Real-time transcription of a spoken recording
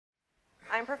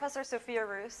I'm Professor Sophia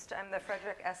Roost. I'm the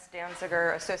Frederick S.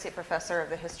 Danziger Associate Professor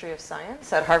of the History of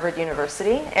Science at Harvard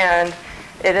University, and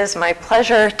it is my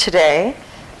pleasure today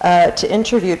to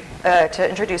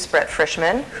introduce Brett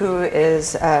Frischmann, who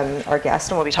is our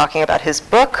guest, and we'll be talking about his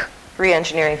book,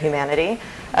 Re-Engineering Humanity.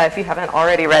 If you haven't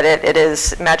already read it, it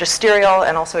is magisterial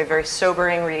and also a very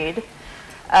sobering read.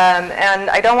 And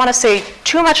I don't want to say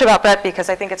too much about Brett because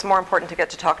I think it's more important to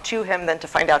get to talk to him than to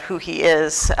find out who he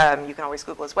is. You can always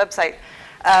Google his website.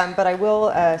 But I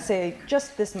will say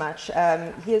just this much.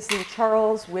 He is the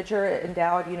Charles Widger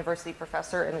Endowed University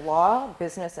Professor in Law,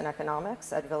 Business, and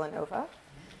Economics at Villanova.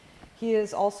 He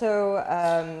is also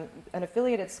an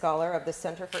affiliated scholar of the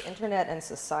Center for Internet and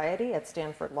Society at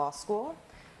Stanford Law School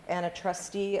and a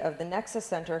trustee of the Nexus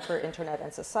Center for Internet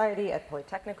and Society at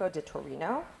Politecnico di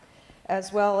Torino,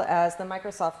 as well as the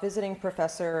Microsoft Visiting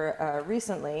Professor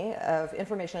recently of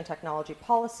Information and Technology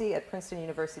Policy at Princeton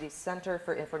University's Center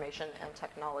for Information and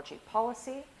Technology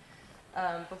Policy.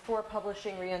 Before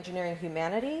publishing Re-Engineering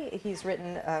Humanity, he's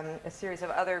written a series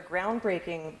of other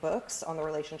groundbreaking books on the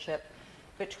relationship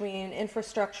between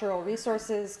infrastructural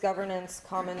resources, governance,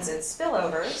 commons, and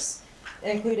spillovers,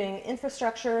 including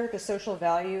Infrastructure, the Social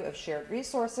Value of Shared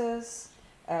Resources,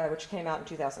 which came out in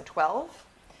 2012.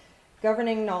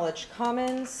 Governing Knowledge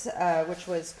Commons, which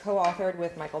was co-authored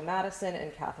with Michael Madison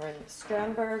and Catherine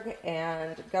Strandberg,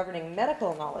 and Governing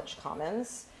Medical Knowledge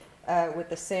Commons with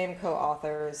the same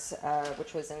co-authors,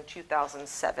 which was in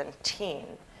 2017.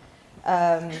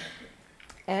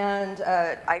 And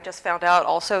I just found out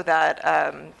also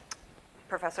that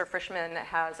Professor Frischmann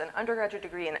has an undergraduate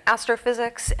degree in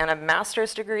astrophysics and a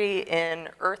master's degree in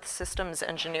Earth Systems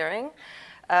Engineering.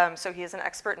 So he is an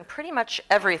expert in pretty much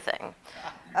everything.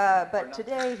 But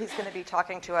today he's going to be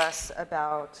talking to us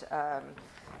about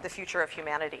the future of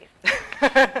humanity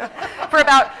for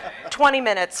about 20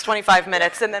 minutes, 25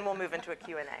 minutes, and then we'll move into a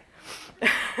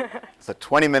Q&A. So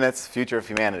 20 minutes, future of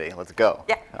humanity. Let's go.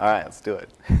 Yeah. All right, let's do it.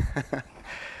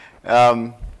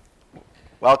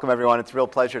 Welcome, everyone. It's a real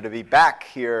pleasure to be back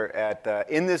here at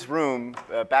in this room.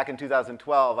 Back in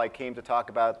 2012, I came to talk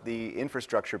about the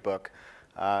infrastructure book.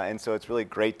 And so it's really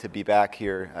great to be back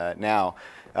here now.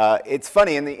 It's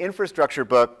funny, in the infrastructure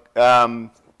book,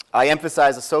 I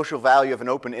emphasized the social value of an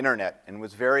open internet and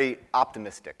was very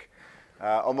optimistic,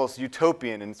 almost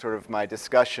utopian in sort of my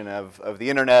discussion of the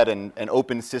internet and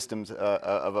open systems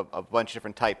of a bunch of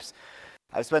different types.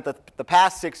 I've spent the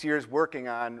past 6 years working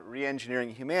on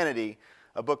Re-Engineering Humanity,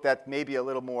 a book that's maybe a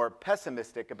little more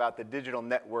pessimistic about the digital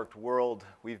networked world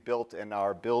we've built and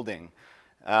are building.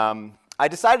 I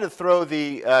decided to throw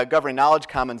the Governing Knowledge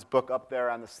Commons book up there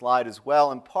on the slide as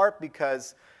well, in part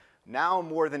because now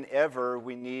more than ever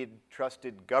we need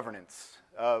trusted governance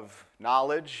of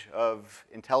knowledge, of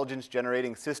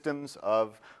intelligence-generating systems,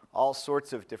 of all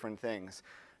sorts of different things.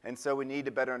 And so we need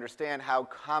to better understand how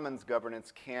commons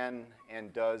governance can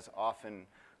and does often,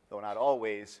 though not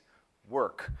always,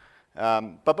 work.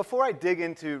 But before I dig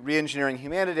into Re-Engineering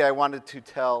Humanity, I wanted to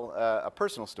tell a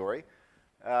personal story.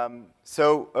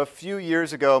 So a few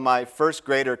years ago, my first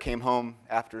grader came home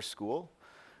after school,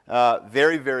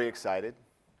 very, very excited.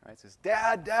 He says,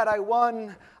 Dad, I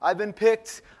won. I've been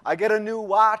picked. I get a new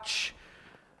watch.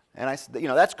 And I said,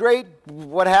 that's great.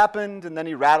 What happened? And then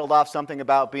he rattled off something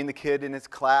about being the kid in his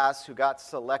class who got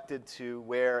selected to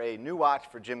wear a new watch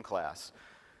for gym class.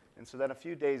 And so then a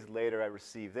few days later, I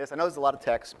received this. I know there's a lot of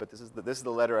text, but this is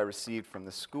the letter I received from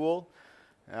the school.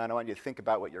 And I want you to think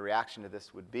about what your reaction to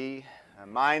this would be.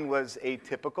 Mine was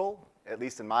atypical, at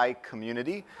least in my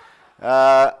community.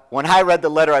 When I read the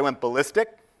letter, I went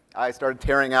ballistic. I started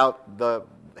tearing out the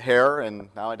hair, and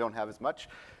now I don't have as much.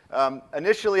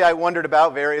 Initially, I wondered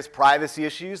about various privacy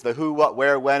issues, the who, what,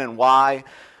 where, when, and why,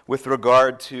 with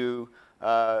regard to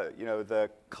the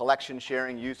collection,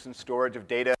 sharing, use, and storage of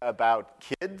data about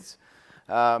kids.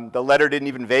 The letter didn't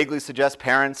even vaguely suggest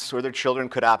parents or their children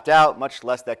could opt out, much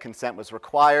less that consent was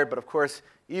required. But of course,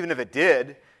 even if it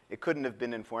did, it couldn't have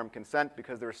been informed consent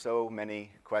because there were so many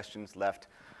questions left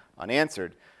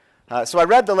unanswered. So I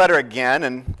read the letter again,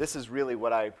 and this is really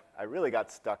what I really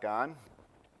got stuck on.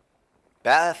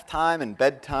 Bath time and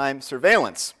bedtime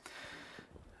surveillance.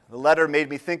 The letter made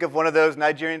me think of one of those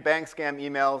Nigerian bank scam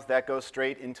emails that goes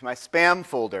straight into my spam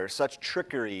folder. Such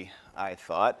trickery, I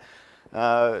thought.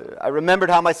 I remembered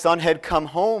how my son had come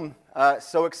home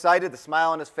so excited, the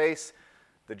smile on his face,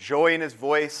 the joy in his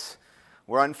voice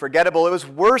were unforgettable. It was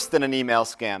worse than an email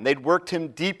scam. They'd worked him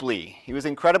deeply. He was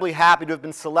incredibly happy to have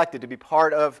been selected to be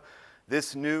part of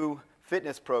this new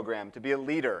fitness program, to be a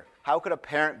leader. How could a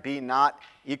parent be not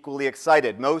equally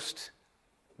excited? Most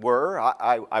were.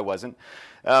 I wasn't.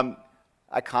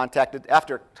 I contacted,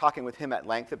 after talking with him at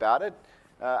length about it,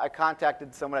 I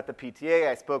contacted someone at the PTA.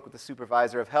 I spoke with the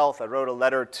supervisor of health. I wrote a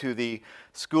letter to the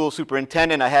school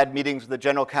superintendent. I had meetings with the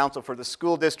general counsel for the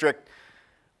school district.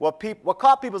 What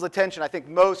caught people's attention, I think,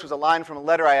 most was a line from a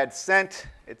letter I had sent.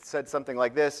 It said something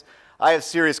like this: I have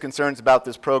serious concerns about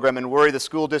this program and worry the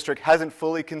school district hasn't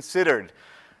fully considered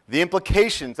the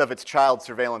implications of its child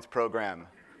surveillance program.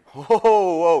 Whoa,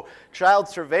 whoa, child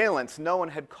surveillance. No one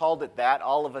had called it that.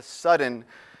 All of a sudden,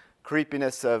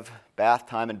 creepiness of bath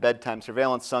time and bedtime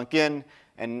surveillance sunk in,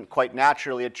 and quite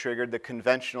naturally it triggered the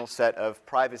conventional set of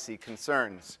privacy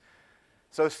concerns.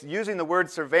 So using the word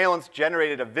surveillance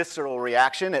generated a visceral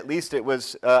reaction. At least it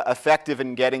was effective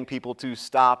in getting people to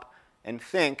stop and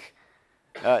think.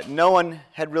 No one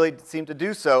had really seemed to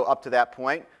do so up to that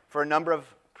point for a number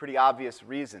of pretty obvious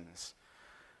reasons.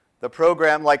 The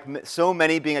program, like so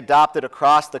many being adopted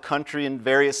across the country in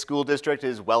various school districts,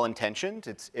 is well-intentioned.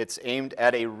 It's aimed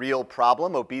at a real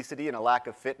problem, obesity and a lack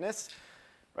of fitness.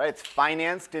 Right? It's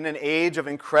financed in an age of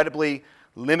incredibly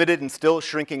limited and still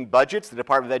shrinking budgets. The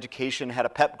Department of Education had a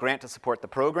PEP grant to support the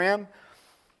program.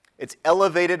 It's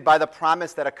elevated by the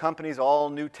promise that accompanies all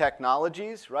new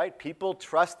technologies. Right? People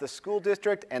trust the school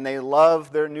district and they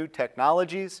love their new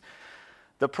technologies.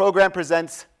 The program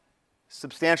presents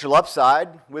substantial upside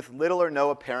with little or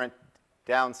no apparent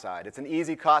downside. It's an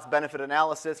easy cost-benefit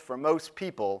analysis. For most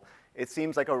people, it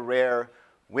seems like a rare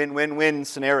win-win-win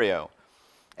scenario.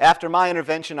 After my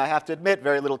intervention, I have to admit,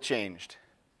 very little changed.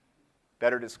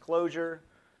 Better disclosure,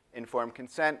 informed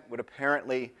consent would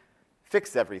apparently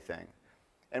fix everything.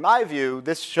 In my view,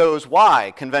 this shows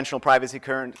why conventional privacy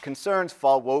concerns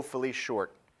fall woefully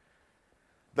short.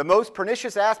 The most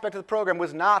pernicious aspect of the program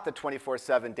was not the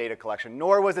 24/7 data collection,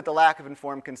 nor was it the lack of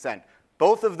informed consent.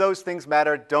 Both of those things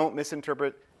matter. Don't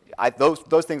misinterpret.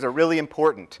 Those things are really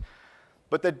important.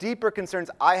 But the deeper concerns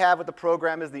I have with the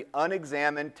program is the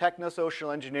unexamined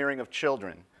technosocial engineering of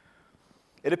children.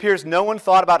 It appears no one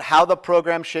thought about how the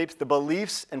program shapes the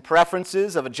beliefs and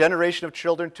preferences of a generation of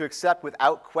children to accept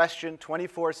without question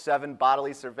 24/7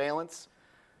 bodily surveillance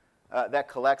that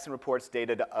collects and reports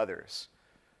data to others.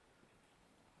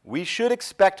 We should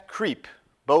expect creep,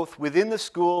 both within the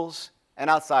schools and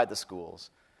outside the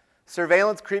schools.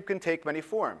 Surveillance creep can take many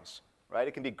forms, right?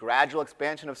 It can be gradual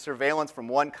expansion of surveillance from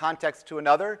one context to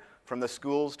another, from the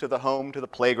schools to the home to the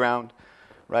playground,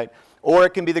 right? Or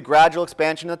it can be the gradual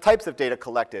expansion of the types of data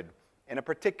collected in a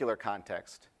particular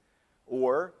context.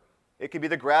 Or it can be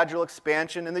the gradual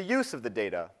expansion in the use of the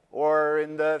data, or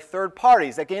in the third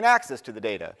parties that gain access to the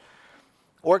data.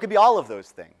 Or it could be all of those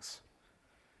things.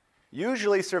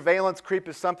 Usually, surveillance creep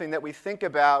is something that we think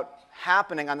about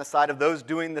happening on the side of those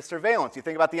doing the surveillance. You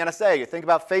think about the NSA, you think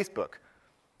about Facebook,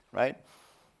 right?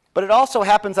 But it also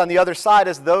happens on the other side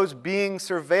as those being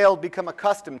surveilled become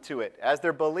accustomed to it, as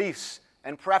their beliefs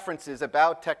and preferences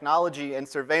about technology and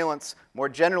surveillance more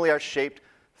generally are shaped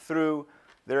through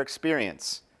their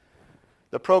experience.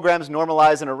 The programs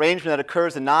normalize an arrangement that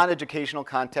occurs in non-educational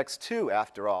contexts too,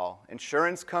 after all.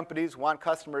 Insurance companies want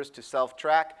customers to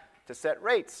self-track, to set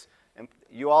rates. And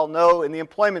you all know in the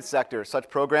employment sector, such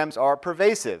programs are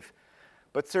pervasive.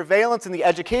 But surveillance in the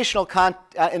educational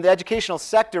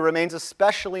sector remains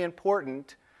especially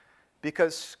important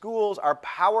because schools are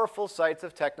powerful sites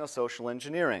of technosocial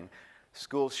engineering.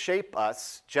 Schools shape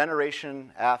us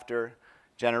generation after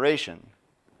generation.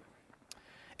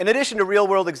 In addition to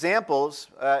real-world examples,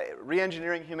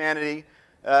 Reengineering Humanity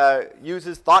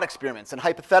uses thought experiments and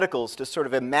hypotheticals to sort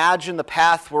of imagine the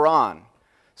path we're on.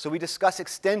 So we discuss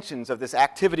extensions of this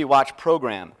Activity Watch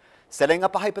program, setting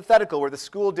up a hypothetical where the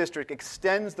school district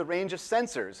extends the range of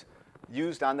sensors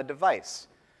used on the device,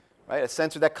 right? A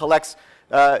sensor that collects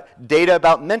data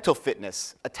about mental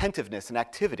fitness, attentiveness, and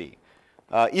activity,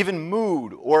 even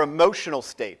mood or emotional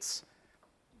states.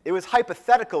 It was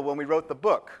hypothetical when we wrote the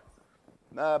book,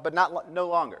 but no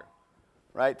longer,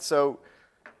 right? So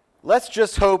let's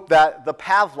just hope that the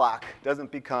Pavlok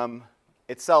doesn't become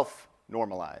itself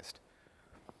normalized.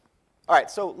 All right,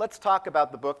 so let's talk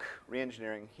about the book,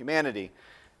 Reengineering Humanity.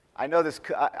 I know this.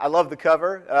 I love the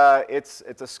cover. It's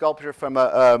a sculpture from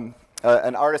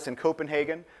an artist in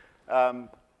Copenhagen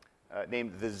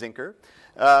named The Zinker,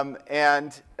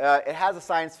 and it has a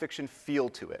science fiction feel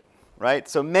to it, right?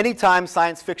 So many times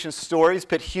science fiction stories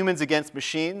pit humans against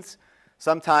machines.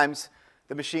 Sometimes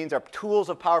the machines are tools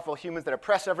of powerful humans that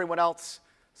oppress everyone else.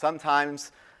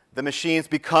 Sometimes the machines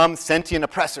become sentient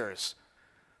oppressors.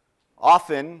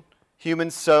 Often,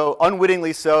 humans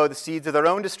unwittingly sow the seeds of their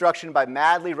own destruction by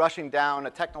madly rushing down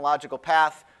a technological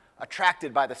path,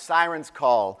 attracted by the siren's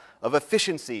call of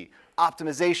efficiency,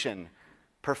 optimization,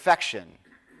 perfection,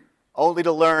 only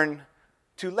to learn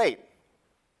too late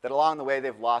that along the way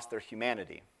they've lost their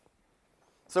humanity.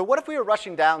 So what if we were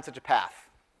rushing down such a path?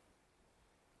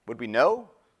 Would we know?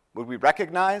 Would we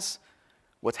recognize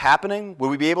what's happening? Would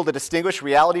we be able to distinguish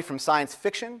reality from science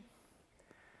fiction?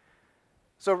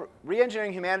 So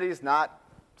re-engineering humanity is not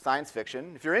science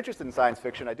fiction. If you're interested in science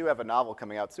fiction, I do have a novel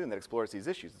coming out soon that explores these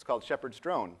issues. It's called Shepard's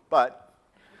Drone. But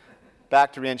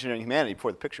back to re-engineering humanity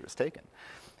before the picture was taken.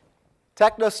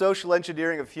 Techno-social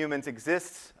engineering of humans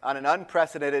exists on an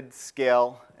unprecedented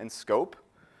scale and scope.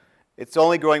 It's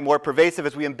only growing more pervasive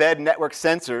as we embed network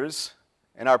sensors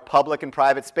in our public and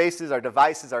private spaces, our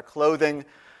devices, our clothing,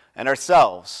 and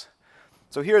ourselves.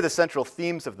 So here are the central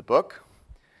themes of the book.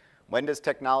 When does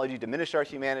technology diminish our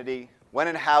humanity? When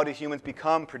and how do humans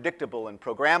become predictable and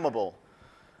programmable?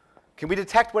 Can we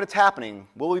detect what is happening?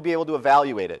 Will we be able to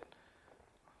evaluate it?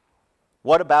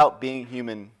 What about being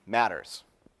human matters?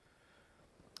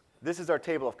 This is our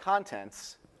table of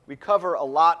contents. We cover a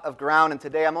lot of ground, and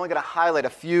today I'm only going to highlight a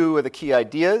few of the key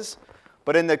ideas.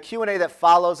 But in the Q&A that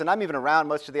follows, and I'm even around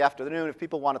most of the afternoon, if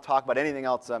people want to talk about anything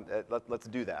else, let's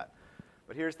do that.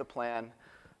 But here's the plan.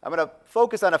 I'm going to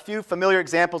focus on a few familiar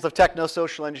examples of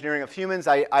techno-social engineering of humans.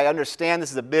 I understand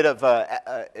this is a bit of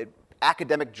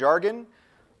academic jargon.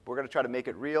 We're going to try to make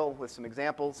it real with some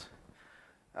examples.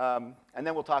 And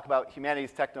then we'll talk about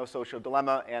humanity's techno-social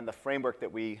dilemma and the framework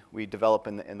that we develop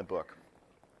in the book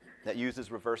that uses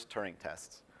reverse Turing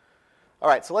tests. All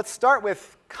right, so let's start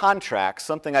with contracts,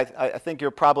 something I think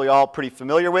you're probably all pretty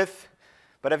familiar with.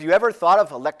 But have you ever thought of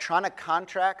electronic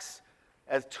contracts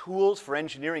as tools for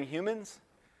engineering humans?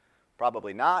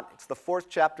 Probably not. It's the 4th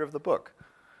chapter of the book.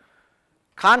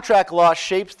 Contract law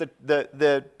shapes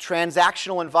the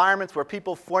transactional environments where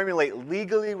people formulate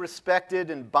legally respected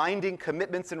and binding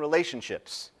commitments and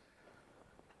relationships.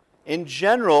 In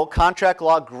general, contract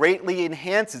law greatly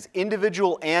enhances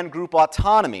individual and group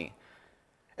autonomy,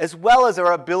 as well as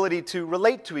our ability to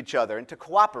relate to each other and to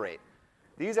cooperate.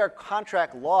 These are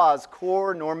contract law's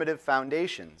core normative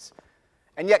foundations.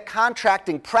 And yet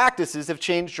contracting practices have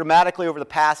changed dramatically over the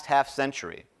past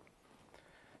half-century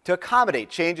to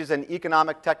accommodate changes in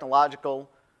economic, technological,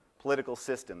 political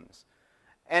systems.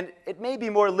 And it may be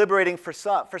more liberating for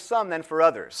some than for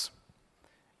others.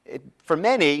 For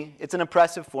many, it's an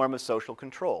impressive form of social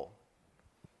control.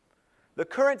 The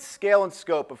current scale and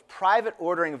scope of private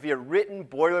ordering via written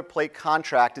boilerplate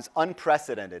contract is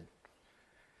unprecedented.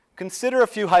 Consider a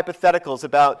few hypotheticals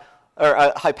about,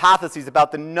 or hypotheses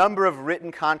about the number of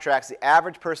written contracts the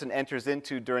average person enters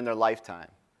into during their lifetime.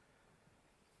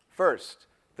 First,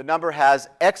 the number has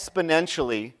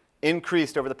exponentially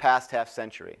increased over the past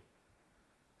half-century.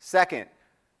 Second,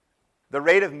 the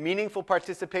rate of meaningful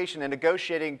participation in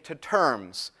negotiating to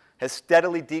terms has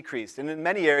steadily decreased, and in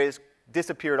many areas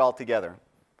disappeared altogether.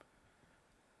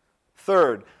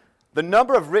 Third, the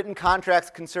number of written contracts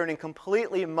concerning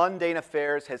completely mundane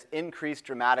affairs has increased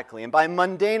dramatically. And by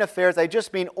mundane affairs, I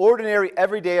just mean ordinary,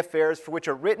 everyday affairs for which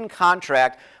a written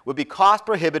contract would be cost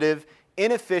prohibitive,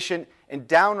 inefficient, and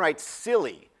downright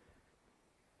silly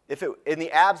in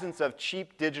the absence of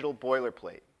cheap digital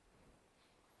boilerplate.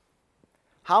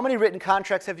 How many written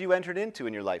contracts have you entered into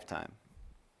in your lifetime?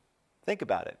 Think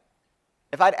about it.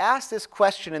 If I'd asked this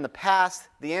question in the past,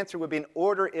 the answer would be an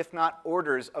order, if not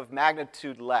orders, of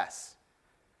magnitude less.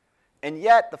 And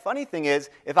yet, the funny thing is,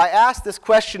 if I ask this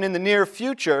question in the near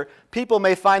future, people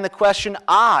may find the question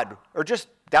odd or just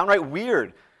downright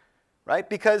weird, right?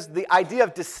 Because the idea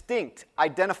of distinct,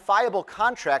 identifiable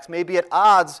contracts may be at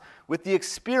odds with the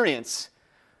experience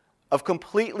of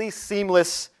completely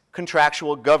seamless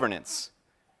contractual governance.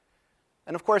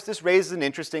 And of course, this raises an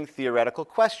interesting theoretical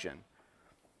question.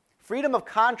 Freedom of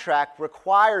contract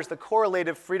requires the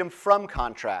correlative freedom from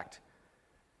contract.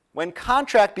 When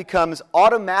contract becomes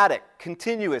automatic,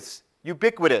 continuous,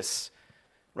 ubiquitous,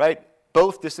 right,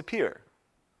 both disappear.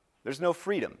 There's no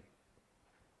freedom.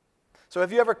 So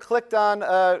have you ever clicked on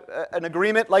an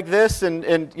agreement like this and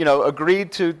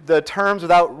agreed to the terms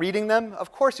without reading them?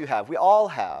 Of course you have. We all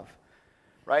have,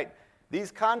 right?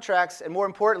 These contracts, and more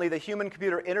importantly, the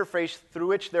human-computer interface through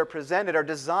which they're presented, are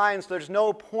designed so there's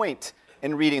no point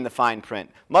in reading the fine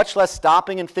print, much less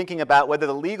stopping and thinking about whether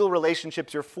the legal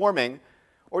relationships you're forming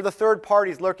or the third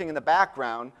parties lurking in the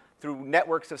background through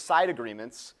networks of side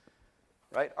agreements,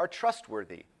 right, are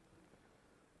trustworthy.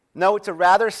 No, it's a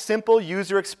rather simple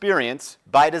user experience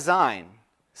by design.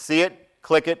 See it,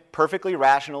 click it, perfectly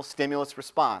rational stimulus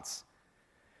response.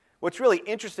 What's really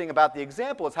interesting about the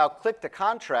example is how click to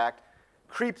contract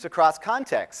creeps across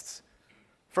contexts.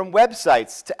 From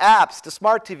websites to apps to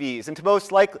smart TVs and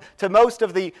to most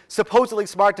of the supposedly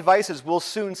smart devices we'll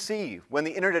soon see when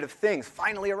the Internet of Things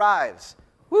finally arrives.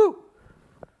 Woo!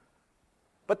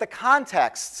 But the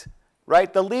context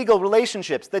right? The legal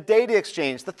relationships, the data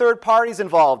exchange, the third parties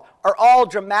involved are all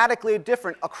dramatically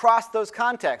different across those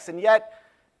contexts, and yet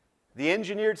the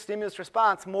engineered stimulus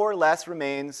response more or less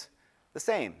remains the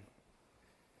same.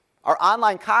 Our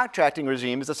online contracting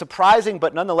regime is a surprising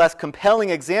but nonetheless compelling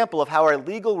example of how our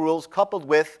legal rules coupled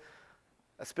with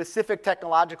a specific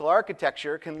technological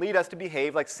architecture can lead us to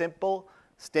behave like simple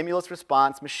stimulus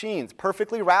response machines.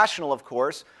 Perfectly rational, of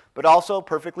course, but also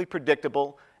perfectly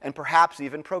predictable and perhaps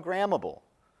even programmable.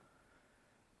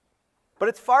 But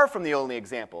it's far from the only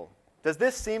example. Does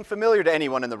this seem familiar to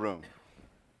anyone in the room?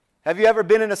 Have you ever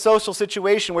been in a social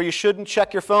situation where you shouldn't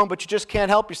check your phone, but you just can't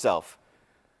help yourself,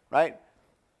 right?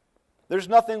 There's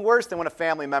nothing worse than when a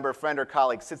family member, friend, or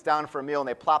colleague sits down for a meal and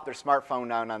they plop their smartphone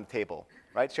down on the table,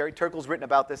 right? Sherry Turkle's written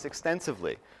about this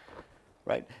extensively,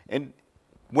 right? And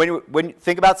when you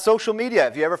think about social media,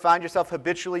 have you ever found yourself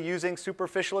habitually using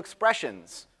superficial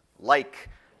expressions like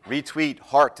retweet,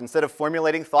 heart, instead of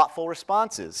formulating thoughtful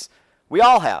responses? We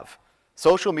all have.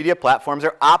 Social media platforms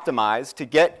are optimized to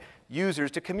get users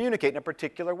to communicate in a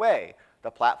particular way. The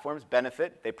platforms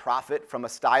benefit, they profit from a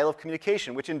style of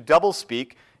communication, which in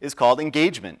doublespeak is called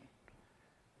engagement.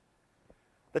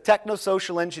 The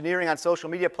techno-social engineering on social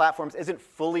media platforms isn't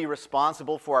fully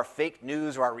responsible for our fake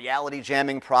news or our reality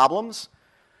jamming problems,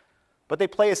 but they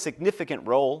play a significant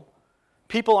role.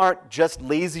 People aren't just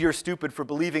lazy or stupid for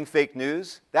believing fake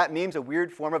news. That means a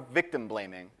weird form of victim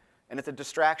blaming, and it's a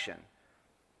distraction.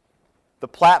 The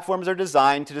platforms are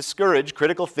designed to discourage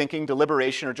critical thinking,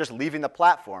 deliberation, or just leaving the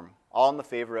platform, all in the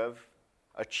favor of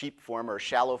a cheap form or a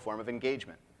shallow form of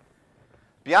engagement.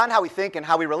 Beyond how we think and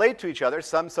how we relate to each other,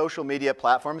 some social media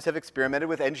platforms have experimented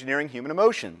with engineering human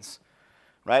emotions,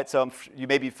 right? So you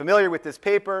may be familiar with this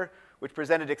paper, which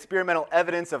presented experimental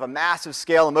evidence of a massive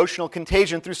scale emotional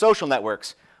contagion through social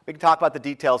networks. We can talk about the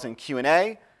details in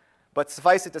Q&A, but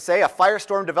suffice it to say, a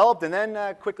firestorm developed and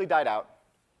then quickly died out.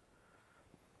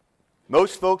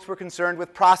 Most folks were concerned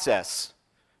with process,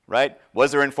 right?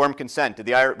 Was there informed consent?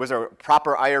 Was there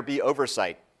proper IRB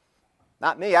oversight?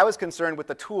 Not me. I was concerned with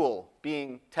the tool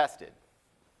being tested.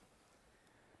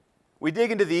 We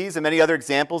dig into these and many other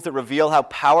examples that reveal how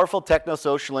powerful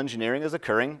techno-social engineering is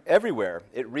occurring everywhere.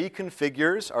 It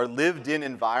reconfigures our lived-in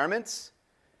environments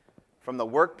from the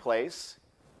workplace.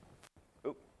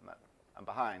 Oop, I'm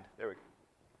behind. There we go.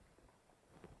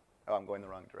 Oh, I'm going the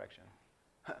wrong direction.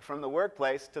 From the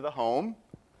workplace to the home,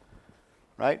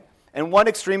 right? And one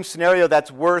extreme scenario that's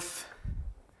worth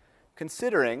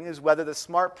considering is whether the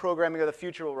smart programming of the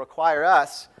future will require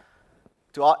us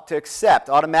to accept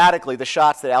automatically the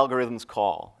shots that algorithms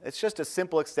call. It's just a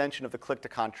simple extension of the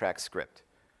click-to-contract script.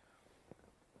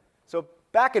 So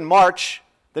back in March,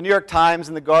 the New York Times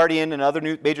and The Guardian and other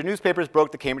major newspapers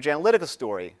broke the Cambridge Analytica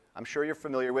story. I'm sure you're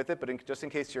familiar with it, but just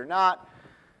in case you're not,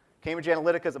 Cambridge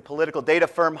Analytica is a political data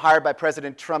firm hired by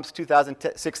President Trump's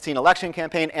 2016 election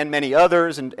campaign and many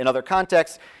others in other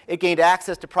contexts. It gained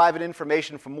access to private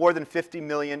information from more than 50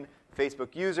 million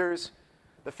Facebook users.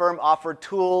 The firm offered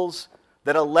tools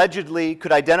that allegedly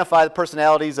could identify the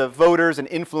personalities of voters and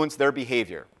influence their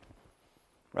behavior,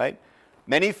 right?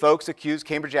 Many folks accuse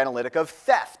Cambridge Analytica of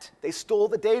theft. They stole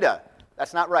the data.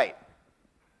 That's not right.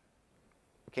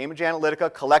 Cambridge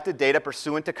Analytica collected data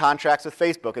pursuant to contracts with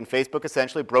Facebook, and Facebook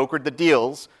essentially brokered the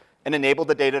deals and enabled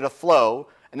the data to flow,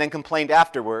 and then complained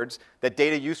afterwards that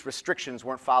data use restrictions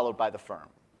weren't followed by the firm.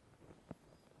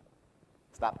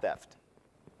 It's not theft.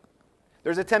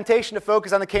 There's a temptation to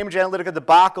focus on the Cambridge Analytica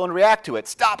debacle and react to it.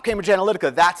 Stop Cambridge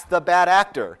Analytica, that's the bad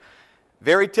actor.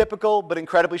 Very typical, but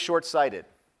incredibly short-sighted.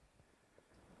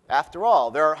 After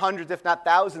all, there are hundreds, if not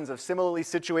thousands, of similarly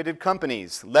situated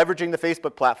companies leveraging the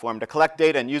Facebook platform to collect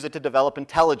data and use it to develop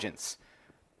intelligence,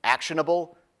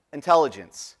 actionable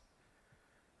intelligence.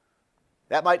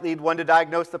 That might lead one to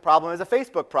diagnose the problem as a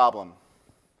Facebook problem,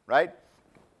 right?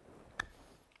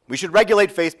 We should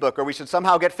regulate Facebook, or we should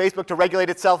somehow get Facebook to regulate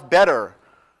itself better.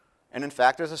 And in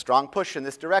fact, there's a strong push in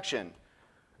this direction.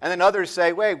 And then others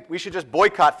say, wait, we should just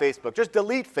boycott Facebook, just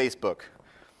delete Facebook.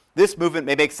 This movement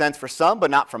may make sense for some,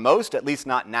 but not for most, at least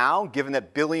not now, given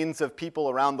that billions of people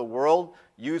around the world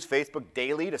use Facebook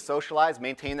daily to socialize,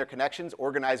 maintain their connections,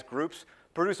 organize groups,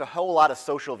 produce a whole lot of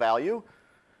social value.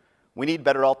 We need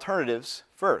better alternatives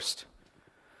first.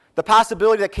 The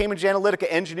possibility that Cambridge Analytica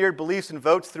engineered beliefs and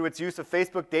votes through its use of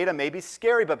Facebook data may be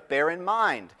scary, but bear in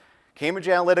mind, Cambridge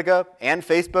Analytica and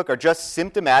Facebook are just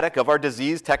symptomatic of our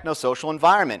diseased techno-social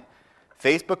environment.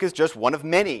 Facebook is just one of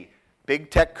many big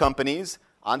tech companies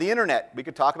on the internet. We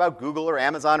could talk about Google or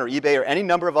Amazon or eBay or any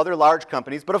number of other large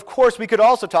companies, but of course we could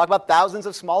also talk about thousands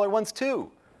of smaller ones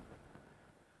too.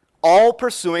 All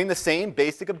pursuing the same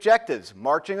basic objectives,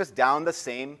 marching us down the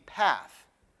same path.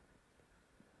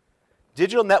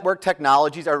 Digital network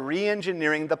technologies are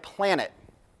re-engineering the planet,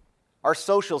 our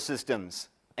social systems,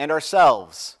 and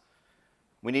ourselves.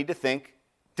 We need to think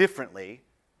differently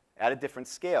at a different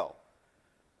scale.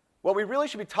 What we really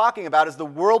should be talking about is the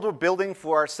world we're building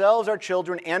for ourselves, our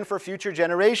children, and for future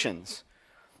generations.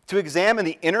 To examine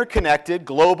the interconnected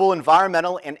global,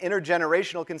 environmental, and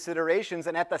intergenerational considerations,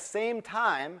 and at the same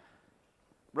time,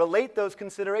 relate those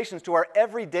considerations to our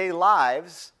everyday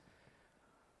lives.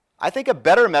 I think a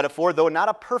better metaphor, though not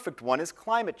a perfect one, is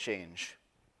climate change.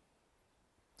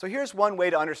 So here's one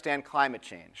way to understand climate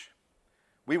change.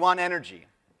 We want energy.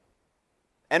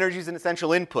 Energy is an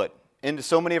essential input into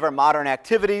so many of our modern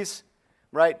activities,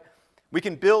 right? We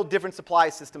can build different supply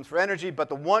systems for energy, but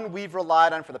the one we've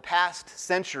relied on for the past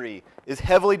century is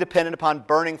heavily dependent upon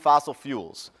burning fossil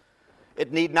fuels.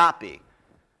 It need not be.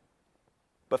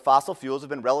 But fossil fuels have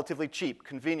been relatively cheap,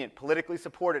 convenient, politically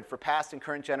supported for past and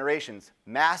current generations.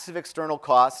 Massive external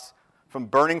costs from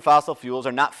burning fossil fuels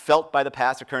are not felt by the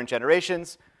past or current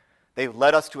generations. They've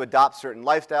led us to adopt certain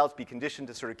lifestyles, be conditioned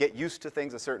to sort of get used to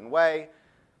things a certain way.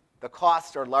 The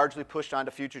costs are largely pushed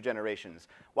onto future generations.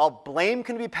 While blame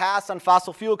can be passed on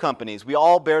fossil fuel companies, we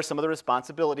all bear some of the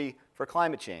responsibility for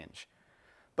climate change.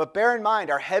 But bear in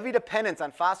mind, our heavy dependence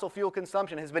on fossil fuel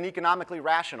consumption has been economically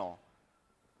rational.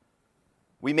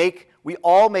 We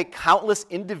all make countless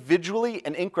individually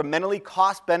and incrementally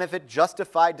cost-benefit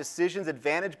justified decisions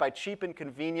advantaged by cheap and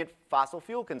convenient fossil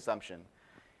fuel consumption.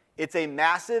 It's a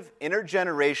massive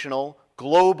intergenerational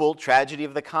global tragedy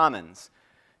of the commons.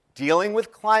 Dealing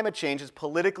with climate change is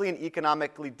politically and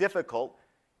economically difficult.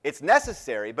 It's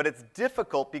necessary, but it's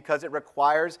difficult because it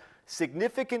requires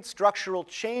significant structural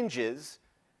changes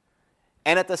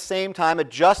and at the same time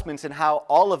adjustments in how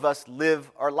all of us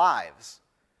live our lives.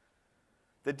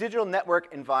 The digital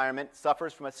network environment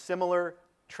suffers from a similar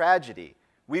tragedy.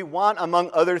 We want, among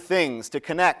other things, to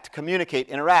connect, communicate,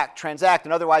 interact, transact,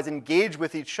 and otherwise engage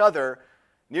with each other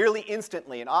nearly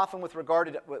instantly and often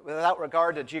without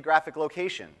regard to geographic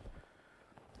location.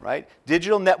 Right?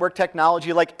 Digital network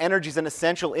technology, like energy, is an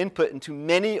essential input into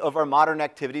many of our modern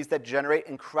activities that generate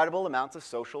incredible amounts of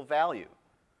social value.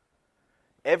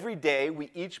 Every day, we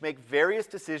each make various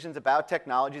decisions about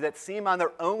technology that seem on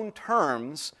their own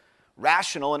terms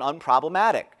rational and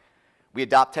unproblematic. We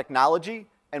adopt technology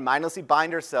and mindlessly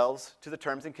bind ourselves to the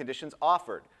terms and conditions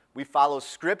offered. We follow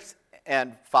scripts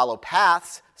and follow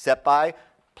paths set by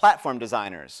platform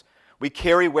designers. We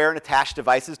carry, wear, and attach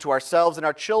devices to ourselves and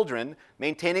our children,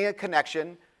 maintaining a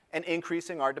connection and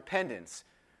increasing our dependence.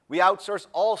 We outsource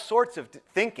all sorts of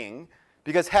thinking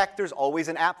because, heck, there's always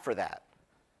an app for that.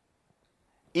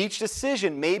 Each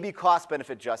decision may be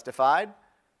cost-benefit justified,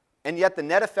 and yet the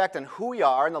net effect on who we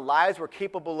are and the lives we're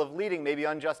capable of leading may be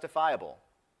unjustifiable.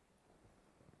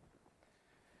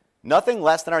 Nothing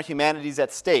less than our humanity is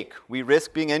at stake. We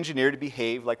risk being engineered to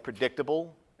behave like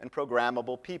predictable and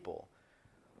programmable people.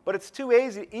 But it's too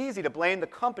easy to blame the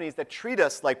companies that treat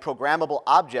us like programmable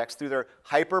objects through their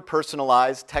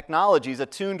hyper-personalized technologies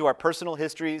attuned to our personal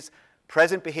histories,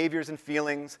 present behaviors and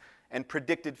feelings, and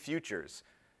predicted futures.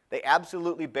 They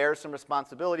absolutely bear some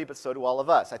responsibility, but so do all of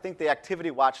us. I think the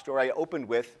Activity Watch story I opened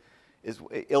with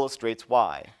illustrates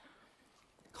why.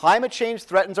 Climate change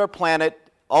threatens our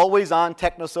planet. Always-on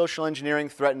technosocial engineering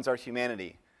threatens our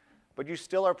humanity. But you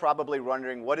still are probably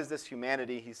wondering, what is this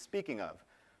humanity he's speaking of?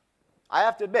 I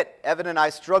have to admit, Evan and I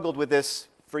struggled with this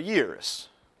for years.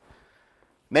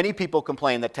 Many people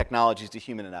complain that technology is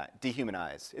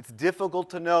dehumanized. It's difficult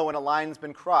to know when a line's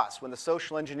been crossed, when the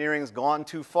social engineering's gone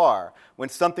too far, when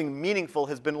something meaningful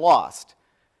has been lost.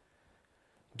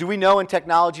 Do we know when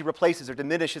technology replaces or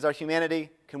diminishes our humanity?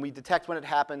 Can we detect when it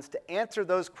happens? To answer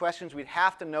those questions, we'd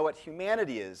have to know what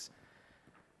humanity is,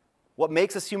 what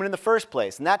makes us human in the first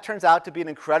place. And that turns out to be an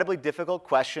incredibly difficult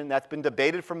question that's been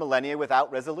debated for millennia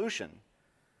without resolution.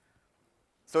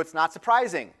 So it's not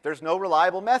surprising. There's no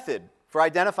reliable method for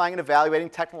identifying and evaluating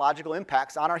technological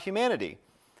impacts on our humanity.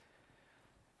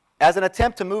 As an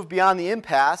attempt to move beyond the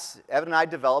impasse, Evan and I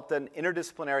developed an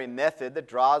interdisciplinary method that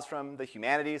draws from the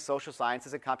humanities, social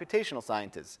sciences, and computational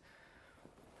sciences.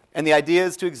 And the idea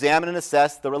is to examine and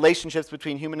assess the relationships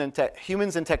between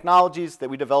humans and technologies that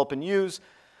we develop and use,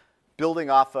 building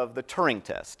off of the Turing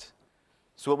test.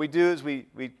 So what we do is we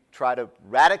try to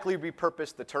radically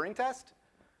repurpose the Turing test.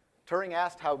 Turing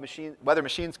asked whether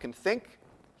machines can think.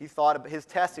 He thought his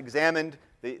test examined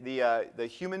the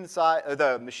human side, or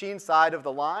the machine side of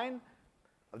the line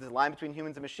between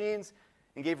humans and machines,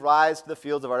 and gave rise to the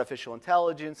fields of artificial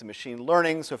intelligence and machine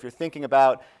learning. So if you're thinking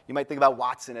about, you might think about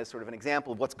Watson as sort of an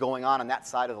example of what's going on that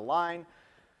side of the line.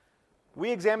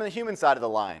 We examine the human side of the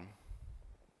line.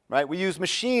 right? We use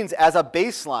machines as a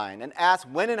baseline and ask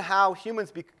when and how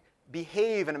humans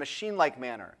behave in a machine-like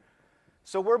manner.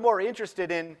 So we're more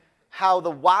interested in how the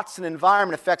Watson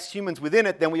environment affects humans within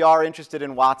it than we are interested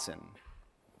in Watson.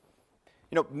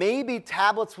 Maybe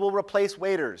tablets will replace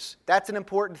waiters. That's an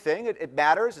important thing. It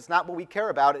matters. It's not what we care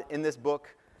about in this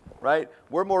book, right?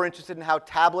 We're more interested in how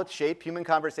tablets shape human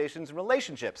conversations and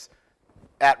relationships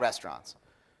at restaurants,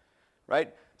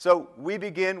 right? So we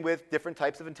begin with different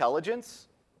types of intelligence.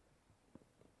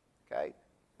 Okay?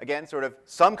 Again, sort of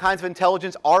some kinds of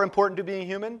intelligence are important to being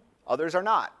human, others are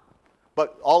not.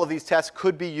 But all of these tests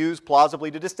could be used plausibly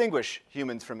to distinguish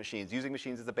humans from machines, using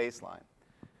machines as a baseline.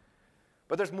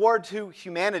 But there's more to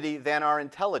humanity than our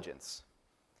intelligence.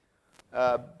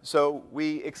 So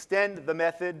we extend the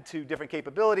method to different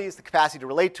capabilities, the capacity to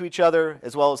relate to each other,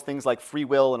 as well as things like free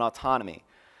will and autonomy.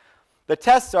 The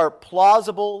tests are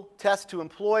plausible tests to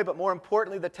employ, but more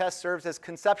importantly, the test serves as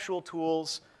conceptual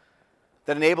tools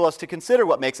that enable us to consider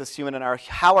what makes us human and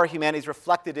how our humanity is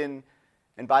reflected in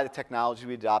and by the technology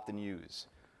we adopt and use.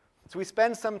 So we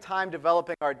spend some time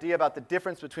developing our idea about the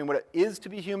difference between what it is to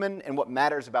be human and what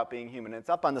matters about being human. And it's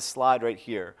up on the slide right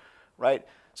here, right?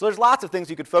 So there's lots of things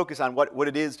you could focus on what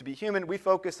it is to be human. We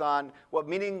focus on what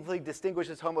meaningfully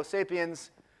distinguishes Homo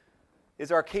sapiens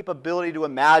is our capability to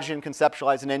imagine,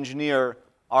 conceptualize, and engineer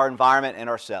our environment and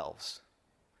ourselves.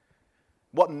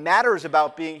 What matters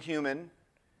about being human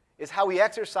is how we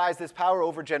exercise this power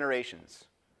over generations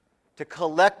to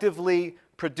collectively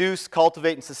produce,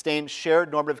 cultivate, and sustain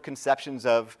shared normative conceptions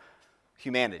of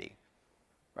humanity,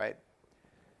 right?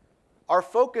 Our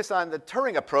focus on the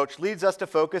Turing approach leads us to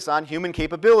focus on human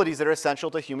capabilities that are essential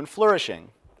to human flourishing.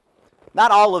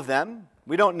 Not all of them.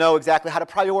 We don't know exactly how to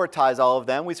prioritize all of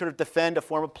them. We sort of defend a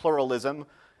form of pluralism.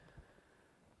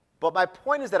 But my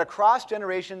point is that across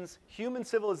generations, human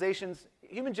civilizations,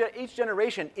 each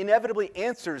generation inevitably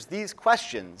answers these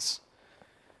questions,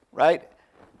 right?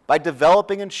 By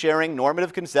developing and sharing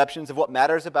normative conceptions of what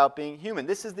matters about being human.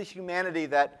 This is the humanity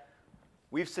that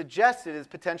we've suggested is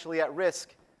potentially at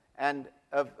risk and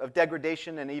of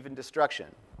degradation and even destruction.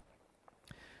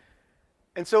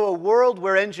 And so a world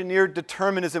where engineered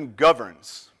determinism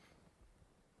governs,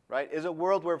 right, is a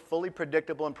world where fully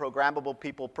predictable and programmable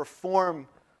people perform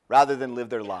rather than live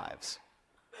their lives.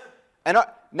 And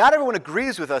not everyone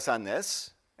agrees with us on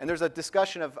this. And there's a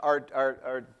discussion of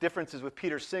our differences with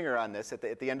Peter Singer on this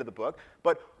at the end of the book.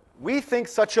 But we think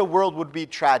such a world would be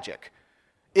tragic.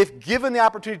 If given the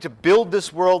opportunity to build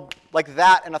this world like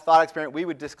that in a thought experiment, we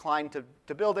would decline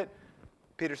to build it.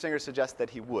 Peter Singer suggests that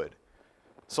he would,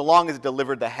 so long as it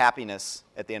delivered the happiness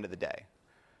at the end of the day,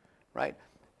 right?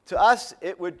 To us,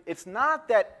 it's not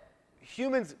that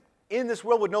humans in this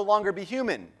world would no longer be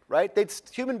human, right?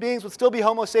 Human beings would still be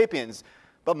Homo sapiens,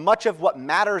 but much of what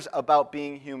matters about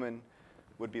being human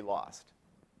would be lost.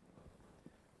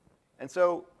 And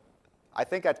so I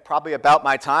think that's probably about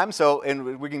my time.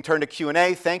 And we can turn to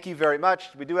Q&A. Thank you very much.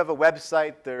 We do have a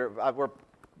website. We're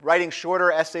writing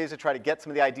shorter essays to try to get some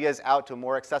of the ideas out to a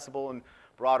more accessible and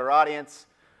broader audience.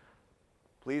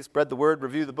 Please spread the word,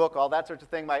 review the book, all that sort of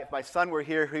thing. If my son were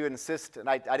here, he would insist, and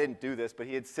I didn't do this, but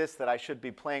he insists that I should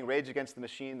be playing Rage Against the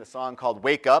Machine, the song called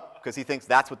Wake Up, because he thinks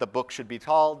that's what the book should be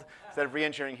called. Instead of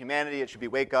re-engineering humanity, it should be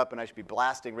Wake Up, and I should be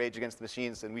blasting Rage Against the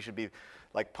Machines, and we should be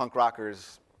like punk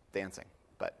rockers dancing.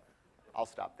 But I'll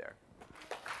stop there.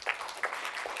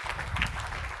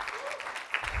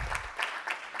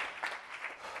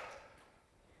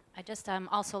 I just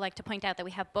also like to point out that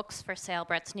we have books for sale,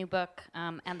 Brett's new book,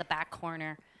 and the back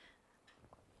corner.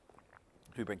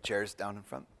 Can we bring chairs down in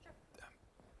front? Sure.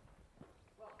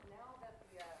 Well, now that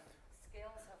the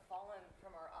scales have fallen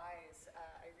from our eyes,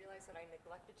 I realize that I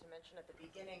neglected to mention at the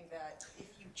beginning that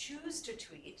if you choose to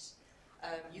tweet,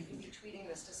 you can be tweeting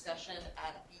this discussion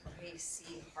at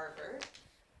BKC Harvard,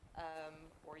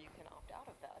 or you can opt out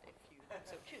of that if you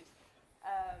so choose.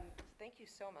 Thank you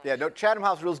so much. Yeah, no, Chatham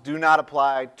House rules do not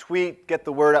apply. Tweet, get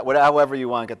the word out, however you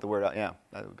want, get the word out. Yeah,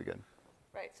 that would be good.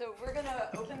 Right, so we're going to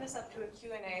open this up to a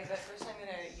Q&A, but first I'm going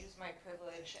to use my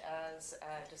privilege as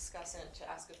a discussant to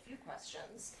ask a few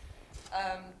questions.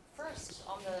 First,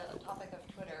 on the topic of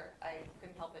Twitter, I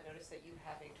couldn't help but notice that you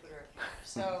have a Twitter account.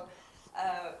 So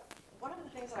one of the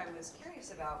things that I was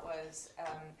curious about was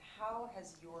how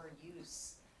has your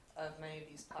use of many of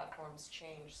these platforms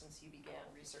changed since you began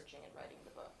researching and writing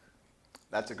the book?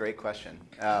 That's a great question.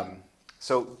 My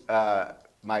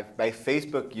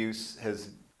Facebook use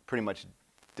has pretty much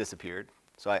disappeared.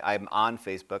 So I'm on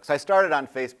Facebook. So I started on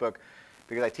Facebook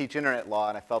because I teach internet law,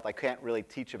 and I felt I can't really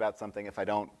teach about something if I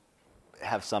don't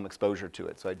have some exposure to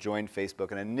it. So I joined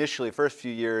Facebook, and initially, first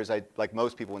few years, like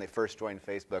most people when they first joined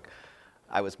Facebook,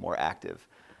 I was more active.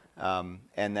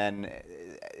 And then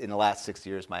in the last 6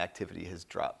 years, my activity has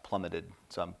plummeted.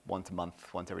 So I'm once a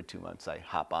month, once every 2 months, I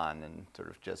hop on and sort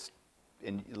of just,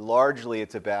 and largely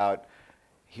it's about,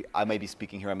 I may be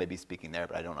speaking here, I may be speaking there,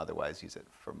 but I don't otherwise use it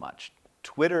for much.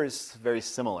 Twitter is very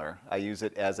similar. I use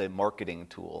it as a marketing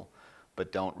tool,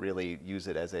 but don't really use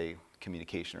it as a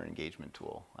communication or engagement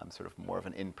tool. I'm sort of more of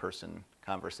an in-person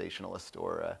conversationalist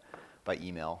or by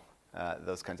email.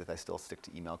 Those kinds of things. I still stick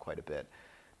to email quite a bit.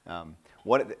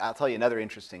 I'll tell you another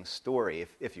interesting story,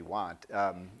 if you want,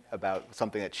 about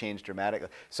something that changed dramatically.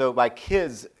 So my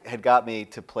kids had got me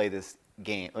to play this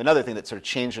game. Another thing that sort of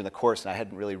changed in the course, and I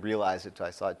hadn't really realized it until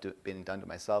I saw it being done to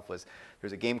myself, was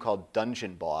there's a game called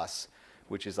Dungeon Boss,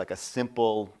 which is like a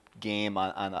simple game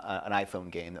on an iPhone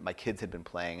game that my kids had been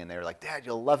playing, and they were like, "Dad,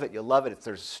 you'll love it, you'll love it.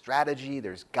 There's strategy,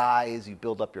 there's guys, you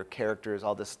build up your characters,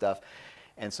 all this stuff."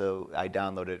 And so I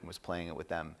downloaded it and was playing it with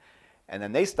them. And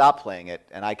then they stopped playing it,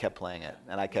 and I kept playing it,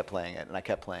 and I kept playing it, and I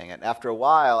kept playing it. And after a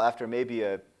while, after maybe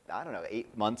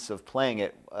 8 months of playing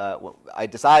it, I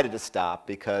decided to stop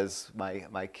because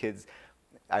my kids,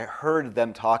 I heard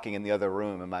them talking in the other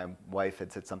room, and my wife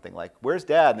had said something like, "Where's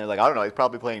Dad?" And they're like, "I don't know, he's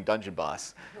probably playing Dungeon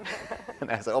Boss." And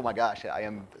I said, "Oh my gosh,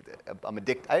 I'm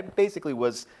addicted." I basically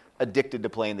was addicted to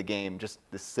playing the game, just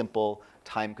this simple,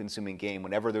 time-consuming game.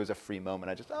 Whenever there was a free moment,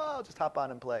 I'll just hop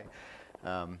on and play.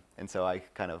 And so I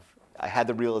had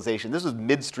the realization, this was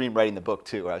midstream writing the book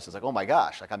too, where I was just like, oh my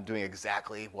gosh, like I'm doing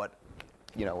exactly what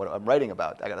I'm writing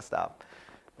about. I got to stop.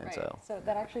 And right. So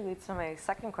that actually leads to my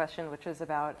second question, which is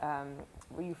about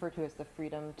what you refer to as the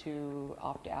freedom to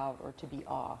opt out or to be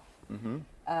off. Mm-hmm.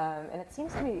 And it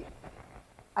seems to me,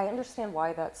 I understand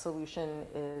why that solution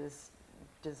is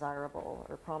desirable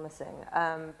or promising,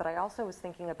 but I also was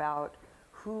thinking about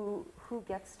who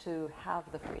gets to have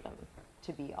the freedom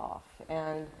to be off,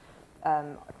 and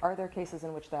are there cases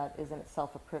in which that is in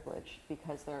itself a privilege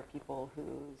because there are people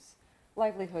whose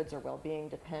livelihoods or well-being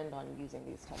depend on using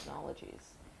these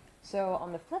technologies? So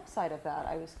on the flip side of that,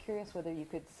 I was curious whether you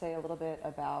could say a little bit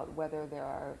about whether there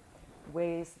are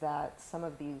ways that some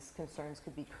of these concerns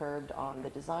could be curbed on the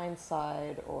design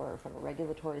side or from a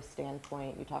regulatory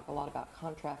standpoint. You talk a lot about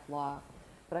contract law,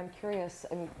 but I'm curious,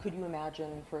 could you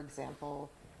imagine, for example,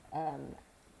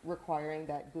 requiring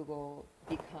that Google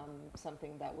become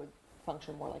something that would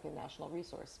function more like a national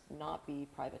resource, not be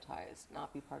privatized,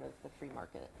 not be part of the free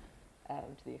market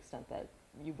to the extent that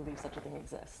you believe such a thing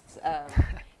exists,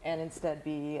 and instead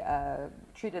be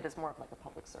treated as more of like a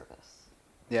public service?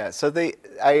 Yeah, so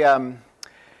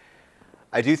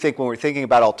I do think when we're thinking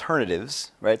about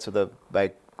alternatives, right, so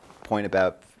my point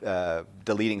about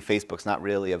deleting Facebook's not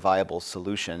really a viable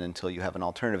solution until you have an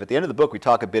alternative. At the end of the book, we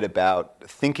talk a bit about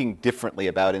thinking differently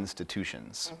about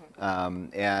institutions. Mm-hmm.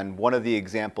 And one of the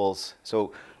examples,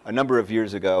 so a number of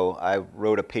years ago, I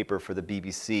wrote a paper for the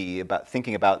BBC about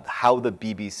thinking about how the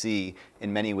BBC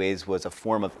in many ways was a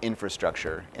form of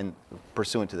infrastructure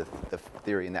pursuant to the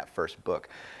theory in that first book.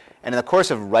 And in the course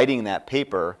of writing that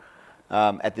paper,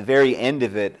 at the very end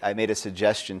of it, I made a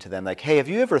suggestion to them, like, hey, have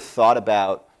you ever thought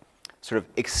about sort of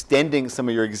extending some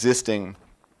of your existing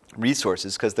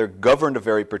resources, because they're governed a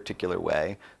very particular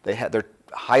way. They're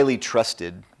highly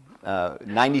trusted.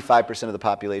 95% of the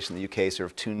population in the UK sort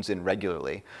of tunes in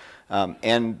regularly.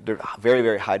 And there's a very,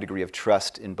 very high degree of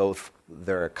trust in both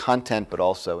their content, but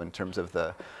also in terms of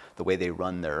the way they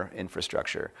run their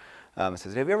infrastructure.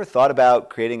 Says, have you ever thought about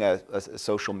creating a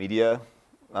social media,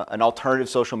 an alternative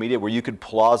social media where you could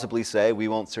plausibly say, we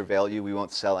won't surveil you, we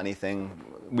won't sell anything,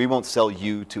 we won't sell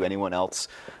you to anyone else,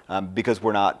 because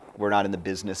we're not in the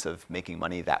business of making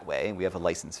money that way. We have a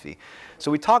license fee. So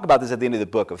we talk about this at the end of the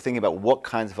book, of thinking about what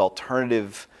kinds of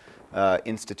alternative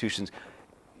institutions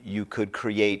you could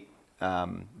create,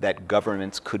 that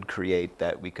governments could create,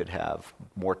 that we could have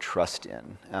more trust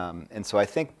in. And so I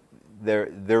think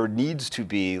there needs to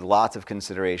be lots of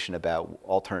consideration about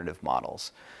alternative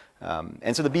models.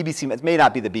 And so the BBC, it may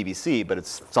not be the BBC, but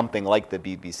it's something like the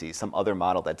BBC, some other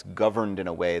model that's governed in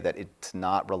a way that it's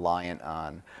not reliant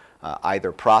on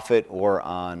either profit or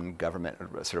on government,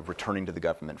 or sort of returning to the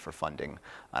government for funding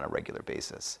on a regular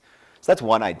basis. So that's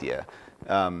one idea.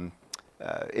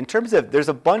 In terms of, there's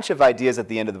a bunch of ideas at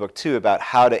the end of the book too about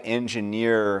how to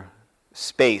engineer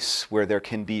space where there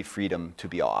can be freedom to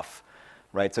be off.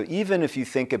 Right, so even if you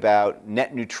think about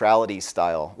net neutrality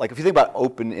style, like if you think about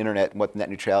open internet and what net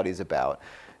neutrality is about,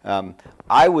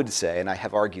 I would say, and I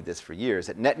have argued this for years,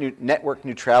 that network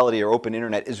neutrality or open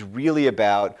internet is really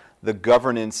about the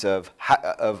governance of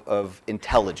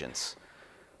intelligence.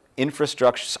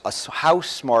 Infrastructure, how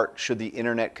smart should the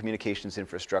internet communications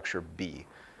infrastructure be?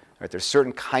 Right? There's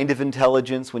certain kind of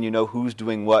intelligence when you know who's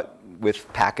doing what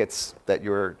with packets that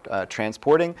you're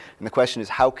transporting. And the question is,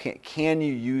 how can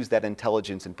you use that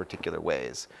intelligence in particular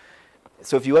ways?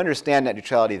 So if you understand net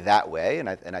neutrality that way, and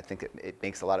I think it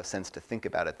makes a lot of sense to think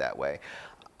about it that way,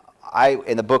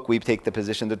 in the book, we take the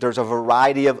position that there's a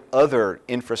variety of other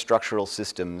infrastructural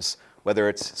systems, whether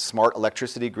it's smart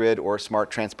electricity grid or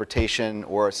smart transportation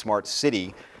or a smart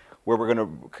city, where we're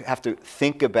going to have to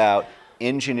think about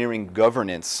engineering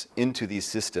governance into these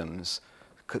systems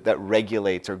that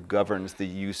regulates or governs the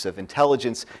use of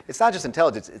intelligence. It's not just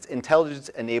intelligence, it's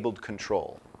intelligence-enabled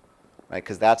control, right?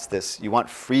 Because that's this, you want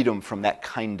freedom from that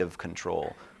kind of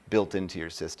control built into your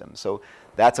system. So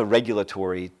that's a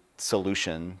regulatory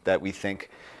solution that we think,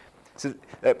 so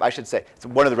I should say, it's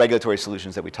one of the regulatory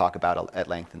solutions that we talk about at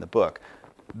length in the book.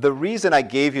 The reason I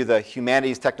gave you the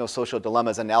humanities techno-social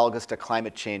dilemmas analogous to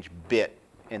climate change bit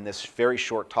in this very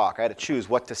short talk, I had to choose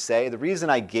what to say. The reason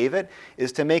I gave it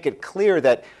is to make it clear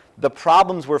that the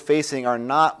problems we're facing are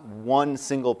not one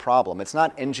single problem. It's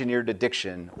not engineered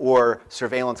addiction or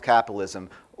surveillance capitalism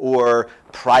or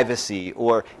privacy,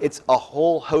 or it's a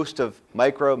whole host of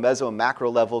micro, meso,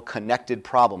 macro level connected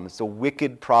problems. It's a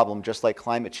wicked problem just like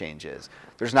climate change is.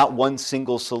 There's not one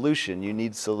single solution. You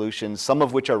need solutions, some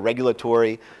of which are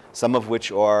regulatory, some of which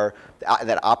are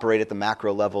that operate at the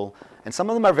macro level, and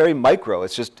some of them are very micro.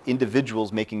 It's just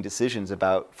individuals making decisions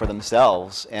for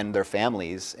themselves and their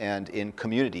families and in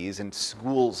communities, and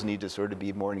schools need to sort of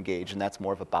be more engaged, and that's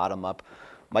more of a bottom-up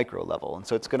micro level. And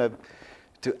so it's going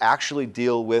to actually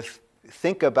deal with,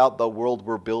 think about the world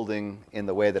we're building in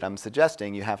the way that I'm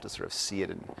suggesting. You have to sort of see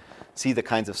it and see the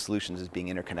kinds of solutions as being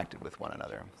interconnected with one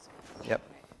another. Yep.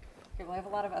 Okay, well, I have a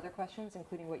lot of other questions,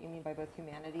 including what you mean by both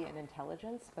humanity and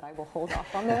intelligence, but I will hold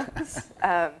off on those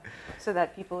so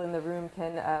that people in the room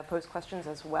can pose questions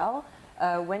as well.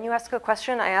 When you ask a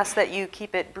question, I ask that you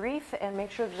keep it brief and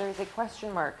make sure that there's a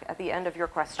question mark at the end of your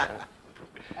question.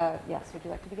 Yes, would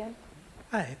you like to begin?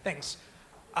 Hi, thanks.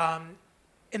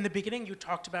 In the beginning, you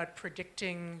talked about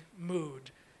predicting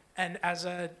mood. And as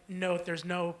a note, there's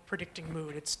no predicting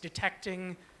mood. It's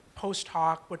detecting post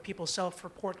hoc what people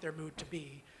self-report their mood to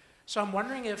be. So I'm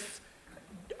wondering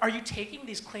are you taking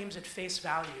these claims at face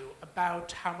value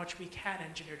about how much we can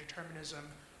engineer determinism,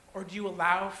 or do you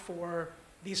allow for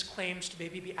these claims to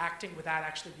maybe be acting without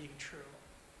actually being true?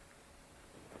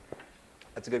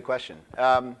 That's a good question.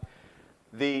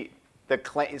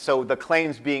 So the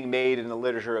claims being made in the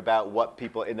literature about what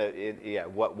people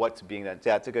what's being done.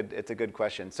 Yeah, it's a good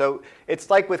question. So it's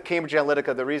like with Cambridge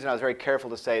Analytica. The reason I was very careful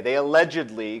to say they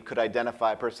allegedly could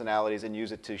identify personalities and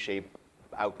use it to shape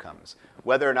outcomes.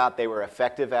 Whether or not they were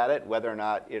effective at it, whether or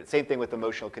not same thing with the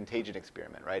emotional contagion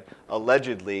experiment, right?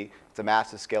 Allegedly, it's a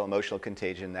massive scale emotional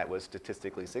contagion that was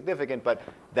statistically significant, but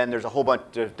then there's a whole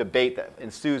bunch of debate that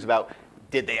ensues about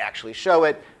did they actually show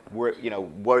it?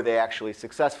 Were they actually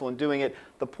successful in doing it?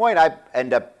 The point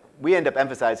we end up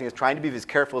emphasizing is trying to be as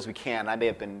careful as we can. I may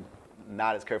have been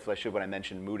not as careful as I should when I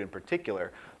mentioned mood in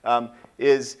particular.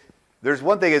 There's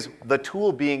one thing is the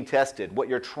tool being tested, what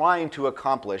you're trying to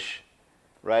accomplish,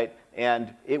 right?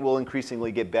 And it will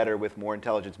increasingly get better with more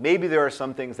intelligence. Maybe there are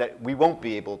some things that we won't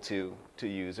be able to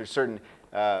use. There's certain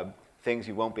things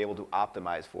you won't be able to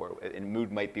optimize for. And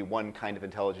mood might be one kind of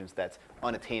intelligence that's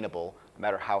unattainable, no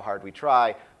matter how hard we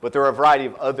try. But there are a variety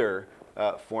of other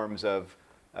forms of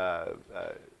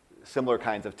similar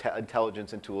kinds of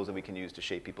intelligence and tools that we can use to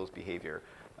shape people's behavior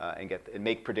and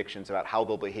make predictions about how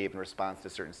they'll behave in response to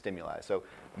certain stimuli. So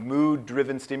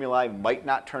mood-driven stimuli might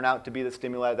not turn out to be the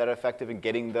stimuli that are effective in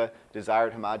getting the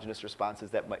desired homogeneous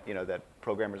responses that that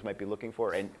programmers might be looking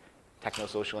for, and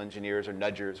techno-social engineers or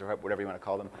nudgers or whatever you want to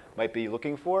call them might be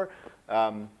looking for.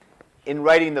 In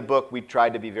writing the book, we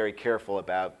tried to be very careful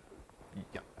about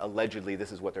allegedly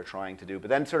this is what they're trying to do. But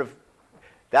then sort of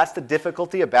that's the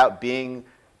difficulty about being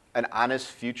an honest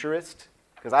futurist,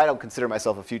 because I don't consider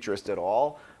myself a futurist at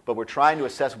all, but we're trying to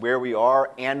assess where we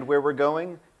are and where we're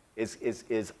going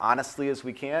as honestly as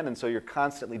we can. And so you're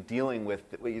constantly dealing with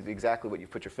exactly what you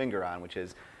put your finger on, which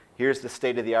is here's the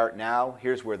state of the art now,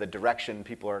 here's where the direction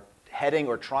people are heading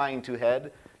or trying to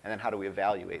head, and then how do we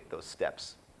evaluate those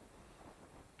steps?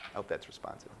 I hope that's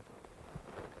responsive.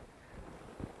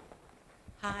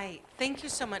 Hi, thank you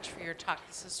so much for your talk.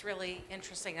 This is really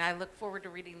interesting. I look forward to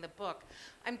reading the book.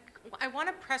 I want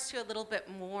to press you a little bit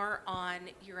more on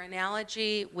your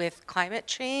analogy with climate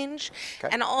change, Okay.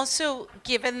 and also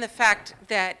given the fact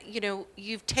that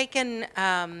you've taken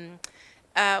one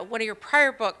of your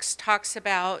prior books talks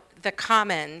about the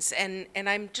commons, and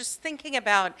I'm just thinking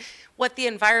about what the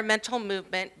environmental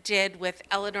movement did with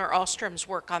Elinor Ostrom,'s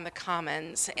work on the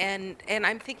commons, and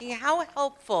I'm thinking how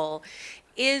helpful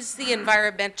is the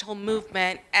environmental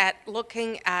movement at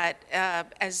looking at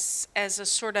as a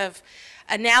sort of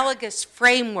analogous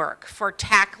framework for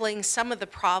tackling some of the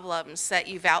problems that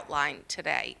you've outlined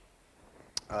today?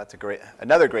 That's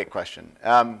another great question.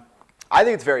 I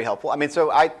think it's very helpful. I mean,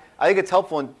 so I think it's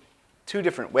helpful in two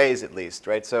different ways at least,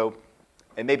 right? So,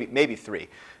 and maybe three.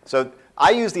 So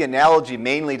I use the analogy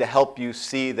mainly to help you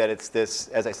see that it's this,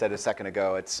 as I said a second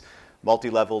ago, it's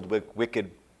multi-leveled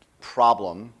wicked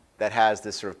problem that has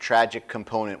this sort of tragic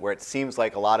component where it seems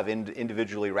like a lot of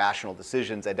individually rational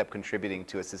decisions end up contributing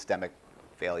to a systemic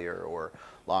failure or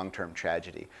long-term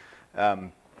tragedy.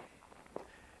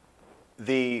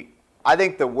 I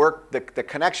think the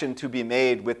connection to be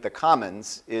made with the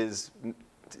commons is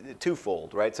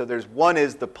twofold, right? So one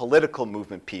is the political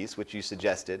movement piece, which you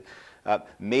suggested.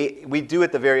 We do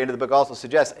at the very end of the book also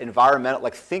suggest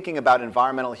thinking about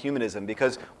environmental humanism,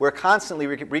 because we're constantly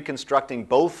reconstructing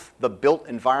both the built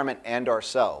environment and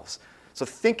ourselves. So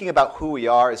thinking about who we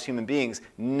are as human beings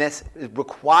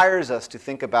requires us to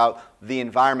think about the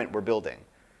environment we're building.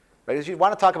 Right? As you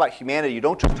want to talk about humanity, you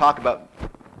don't just talk about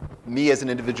me as an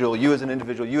individual, you as an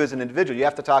individual, you as an individual. You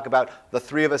have to talk about the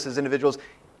three of us as individuals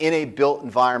in a built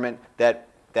environment that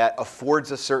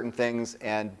affords us certain things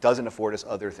and doesn't afford us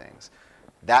other things.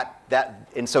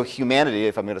 And so humanity,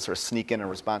 if I'm going to sort of sneak in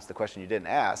response to the question you didn't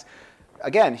ask,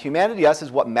 again, humanity to us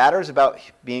is what matters about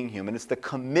being human. It's the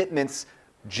commitments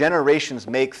generations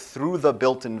make through the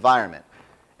built environment.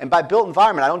 And by built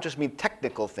environment, I don't just mean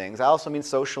technical things. I also mean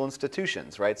social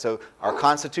institutions, right? So our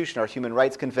Constitution, our human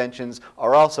rights conventions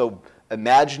are also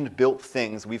imagined built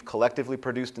things we've collectively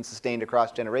produced and sustained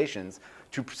across generations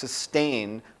to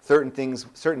sustain certain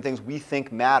things we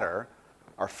think matter,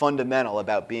 are fundamental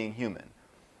about being human,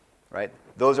 right?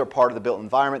 Those are part of the built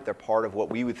environment. They're part of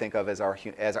what we would think of as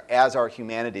our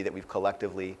humanity that we've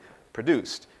collectively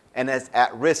produced, and as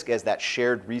at risk as that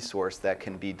shared resource that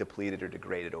can be depleted or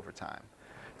degraded over time.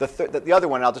 The other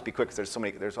one, I'll just be quick because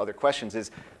there's other questions,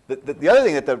 is the other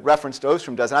thing that the reference to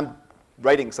Ostrom does, and I'm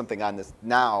writing something on this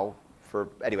now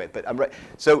but I'm right.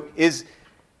 So is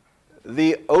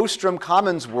the Ostrom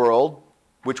Commons world,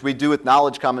 which we do with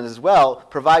Knowledge Commons as well,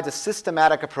 provides a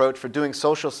systematic approach for doing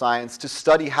social science to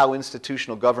study how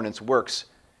institutional governance works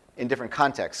in different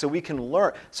contexts. So we can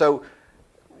learn. So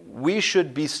we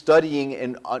should be studying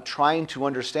and trying to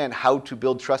understand how to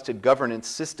build trusted governance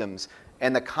systems,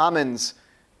 and the commons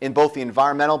in both the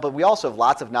environmental, but we also have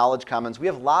lots of knowledge commons. We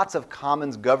have lots of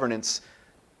commons governance,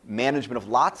 management of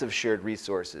lots of shared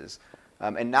resources.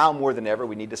 And now more than ever,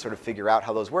 we need to sort of figure out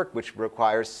how those work, which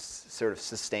requires sort of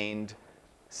sustained,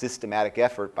 systematic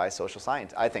effort by social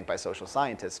scientists, I think by social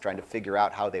scientists, trying to figure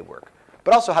out how they work,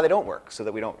 but also how they don't work, so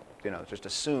that we don't just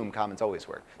assume commons always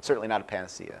work. Certainly not a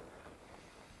panacea.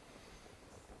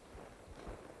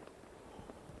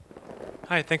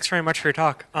 Hi, thanks very much for your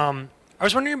talk. I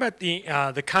was wondering about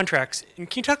the contracts. And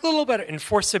can you talk a little about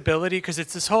enforceability? Because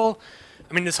it's this whole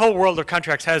world of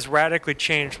contracts has radically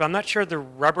changed, but I'm not sure the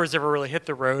rubber's ever really hit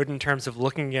the road in terms of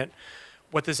looking at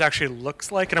what this actually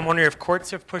looks like. And I'm wondering if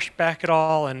courts have pushed back at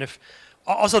all, and if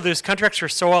also those contracts are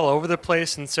so all over the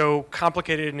place and so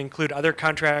complicated and include other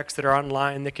contracts that are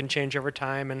online that can change over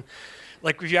time. And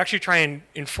like, if you actually try and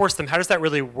enforce them, how does that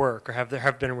really work? Or have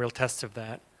there been real tests of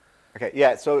that? Okay,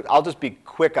 yeah, so I'll just be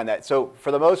quick on that. So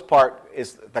for the most part,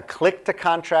 is the click to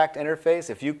contract interface,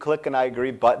 if you click an I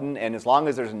agree button, and as long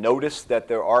as there's notice that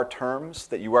there are terms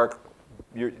that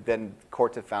then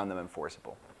courts have found them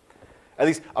enforceable. At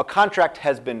least a contract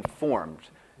has been formed,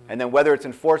 and then whether it's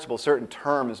enforceable, certain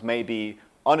terms may be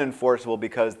unenforceable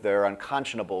because they're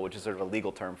unconscionable, which is sort of a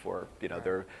legal term for,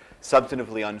 they're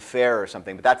substantively unfair or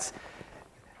something. But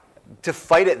to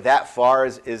fight it that far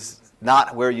is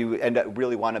not where you end up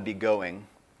really want to be going,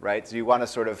 right? So you want to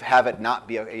sort of have it not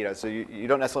be, so you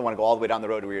don't necessarily want to go all the way down the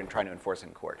road where you're trying to enforce it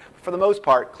in court. For the most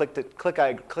part,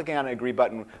 clicking on an agree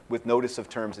button with notice of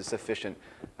terms is sufficient.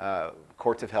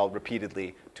 Courts have held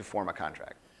repeatedly to form a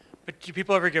contract. But do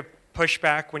people ever get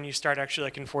pushback when you start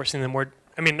actually enforcing them more?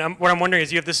 I mean, what I'm wondering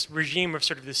is you have this regime of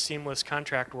sort of this seamless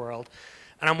contract world,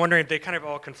 and I'm wondering if they kind of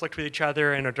all conflict with each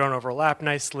other and don't overlap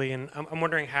nicely, and I'm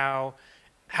wondering how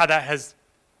that has,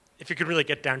 if you could really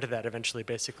get down to that eventually,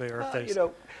 basically, or if there's...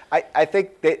 I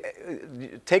think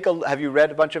have you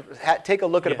read take a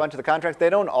look at a bunch of the contracts. They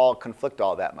don't all conflict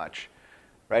all that much,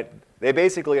 right? They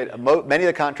basically, many of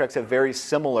the contracts have very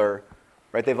similar,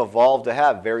 right? They've evolved to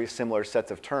have very similar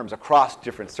sets of terms across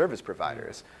different service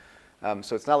providers.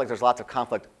 So it's not like there's lots of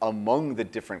conflict among the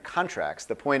different contracts.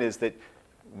 The point is that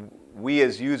we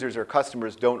as users or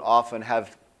customers don't often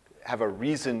have a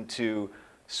reason to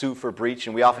sue for breach,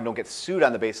 and we often don't get sued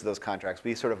on the basis of those contracts.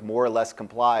 We sort of more or less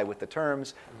comply with the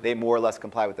terms. They more or less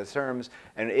comply with the terms.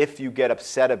 And if you get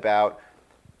upset about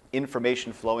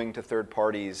information flowing to third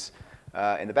parties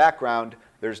in the background,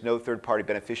 there's no third-party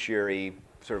beneficiary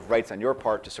sort of rights on your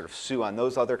part to sort of sue on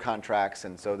those other contracts,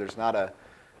 and so there's not a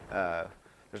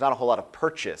whole lot of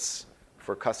purchase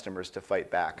for customers to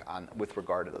fight back on with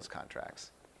regard to those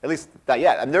contracts. At least not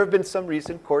yet. And there have been some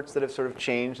recent courts that have sort of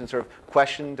changed and sort of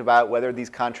questioned about whether these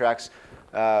contracts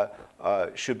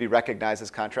should be recognized as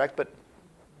contracts,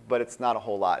 but it's not a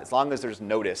whole lot. As long as there's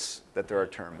notice that there are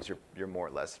terms, you're more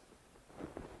or less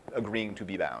agreeing to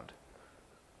be bound.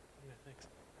 Yeah, thanks.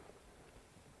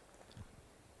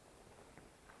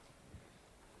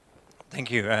 Thank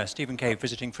you. Stephen Kay,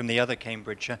 visiting from the other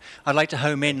Cambridge. I'd like to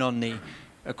home in on the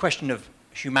question of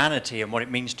humanity and what it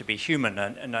means to be human.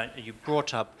 And you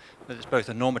brought up that it's both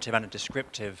a normative and a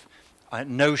descriptive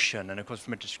notion. And of course,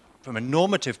 from a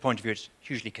normative point of view, it's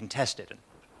hugely contested. And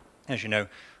as you know,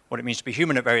 what it means to be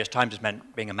human at various times has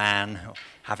meant being a man, or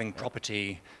having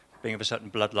property, being of a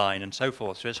certain bloodline, and so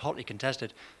forth. So it's hotly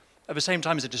contested. At the same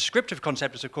time, as a descriptive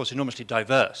concept, it's of course enormously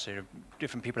diverse. You know,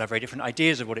 different people have very different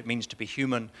ideas of what it means to be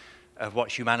human, of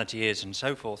what humanity is, and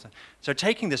so forth. So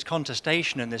taking this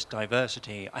contestation and this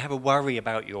diversity, I have a worry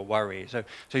about your worry.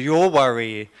 So your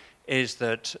worry is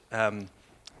that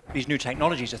these new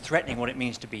technologies are threatening what it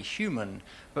means to be human,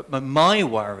 but my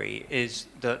worry is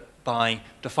that by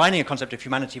defining a concept of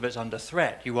humanity that's under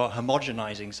threat, you are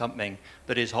homogenizing something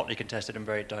that is hotly contested and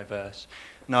very diverse.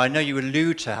 Now, I know you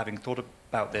allude to having thought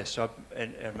about this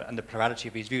and the plurality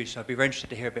of these views, so I'd be very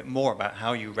interested to hear a bit more about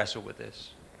how you wrestle with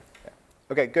this.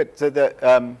 Okay, good. So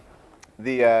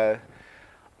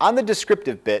on the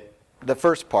descriptive bit, the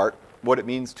first part, what it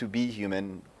means to be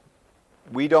human,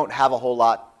 we don't have a whole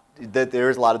lot. There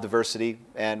is a lot of diversity,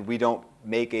 and we don't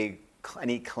make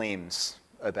any claims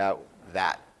about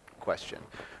that question.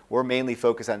 We're mainly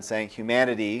focused on saying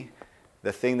humanity,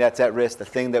 the thing that's at risk, the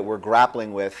thing that we're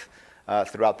grappling with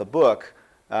throughout the book,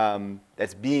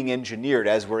 that's being engineered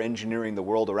as we're engineering the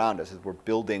world around us, as we're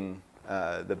building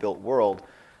the built world.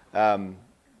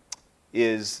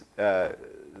 Is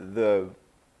the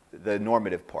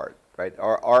normative part, right?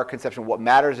 Our conception of what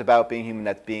matters about being human,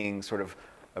 that's being sort of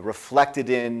reflected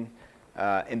in,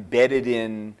 embedded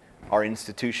in our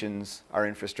institutions, our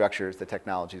infrastructures, the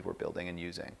technologies we're building and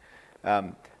using.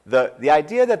 The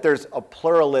idea that there's a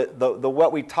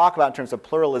what we talk about in terms of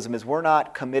pluralism is we're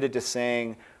not committed to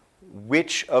saying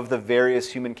which of the various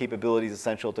human capabilities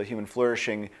essential to human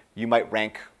flourishing you might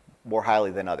rank more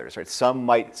highly than others, right?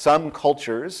 Some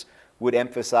cultures would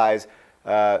emphasize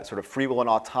sort of free will and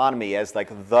autonomy as like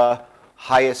the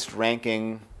highest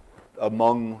ranking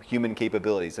among human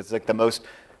capabilities. It's like the most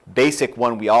basic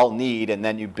one we all need, and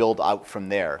then you build out from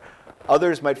there.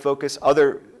 Others might focus,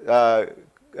 other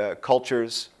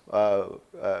cultures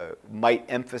might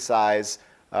emphasize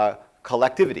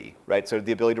collectivity, right? So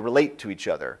the ability to relate to each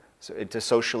other, so to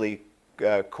socially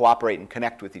cooperate and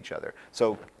connect with each other.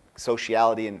 So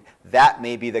sociality, and that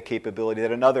may be the capability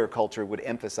that another culture would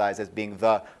emphasize as being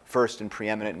the first and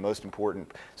preeminent and most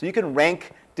important. So you can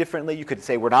rank differently. You could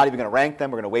say we're not even going to rank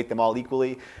them, we're going to weight them all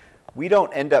equally. We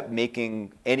don't end up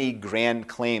making any grand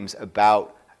claims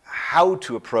about how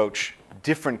to approach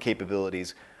different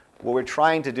capabilities. What we're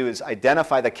trying to do is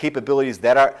identify the capabilities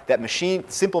that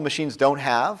simple machines don't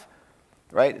have,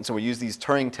 right? And so we use these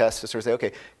Turing tests to sort of say,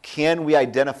 okay, can we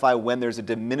identify when there's a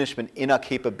diminishment in a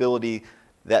capability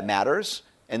that matters?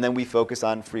 And then we focus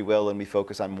on free will, and we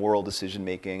focus on moral decision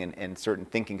making and certain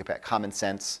thinking, common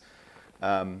sense.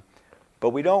 But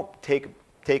we don't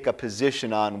take a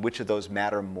position on which of those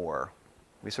matter more.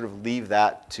 We sort of leave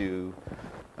that to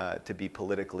be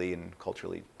politically and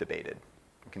culturally debated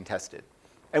and contested.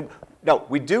 And no,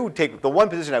 we do take, the one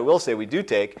position I will say we do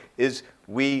take is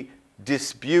we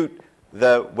dispute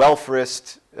the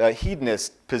welfarist,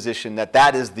 hedonist position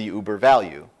that is the uber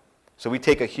value. So we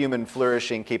take a human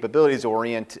flourishing capabilities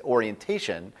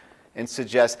orientation and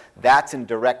suggest that's in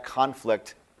direct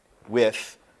conflict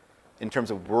with, in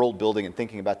terms of world building and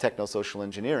thinking about techno-social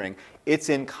engineering, it's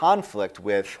in conflict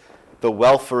with the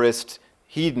welfarist,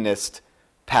 hedonist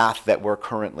path that we're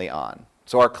currently on.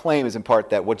 So our claim is in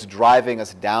part that what's driving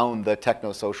us down the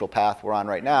techno-social path we're on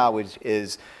right now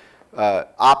is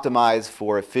optimize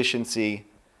for efficiency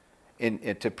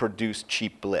to produce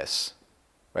cheap bliss.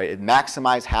 Right? It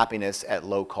maximize happiness at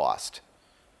low cost.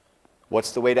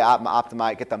 What's the way to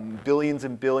optimize? Get the billions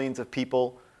and billions of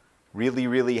people really,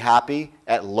 really happy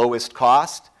at lowest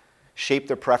cost, shape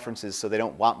their preferences so they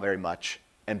don't want very much,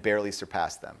 and barely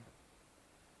surpass them.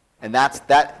 And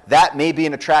that may be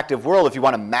an attractive world if you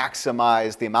want to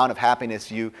maximize the amount of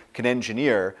happiness you can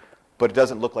engineer, but it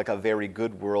doesn't look like a very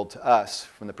good world to us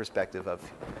from the perspective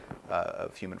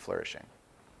of human flourishing.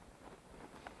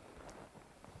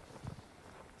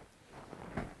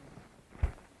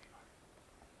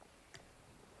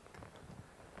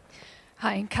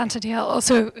 Hi, Cantadiel,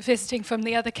 also visiting from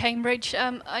the other Cambridge.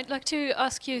 I'd like to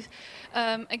ask you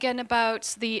again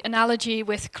about the analogy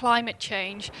with climate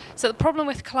change. So the problem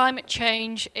with climate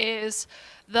change is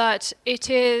that it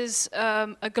is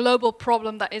a global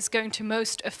problem that is going to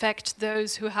most affect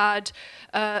those who had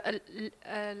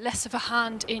less of a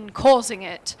hand in causing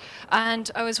it. And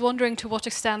I was wondering to what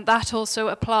extent that also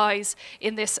applies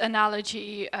in this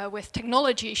analogy with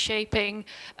technology shaping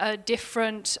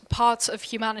different parts of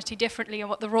humanity differently, and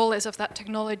what the role is of that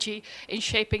technology in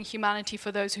shaping humanity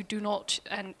for those who do not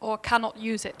or cannot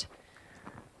use it.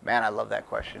 Man, I love that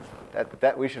question.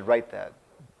 That we should write that.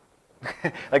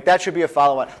 Like that should be a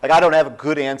follow-on. Like I don't have a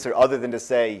good answer other than to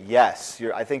say yes.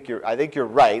 I think you're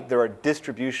right. There are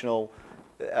distributional,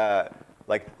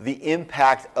 like the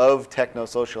impact of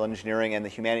technosocial engineering and the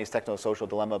humanities technosocial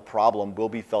dilemma problem will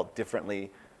be felt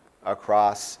differently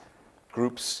across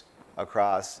groups,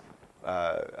 across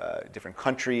different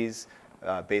countries,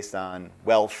 based on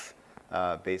wealth,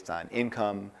 based on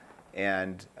income.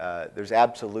 And there's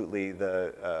absolutely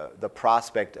the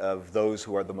prospect of those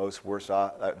who are the most worse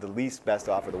off, the least best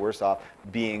off or the worst off,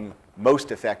 being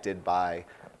most affected by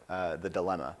the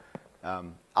dilemma.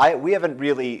 We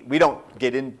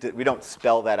don't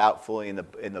spell that out fully in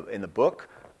the book,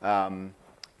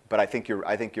 but I think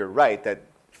you're right that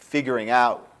figuring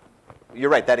out, you're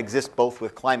right, that exists both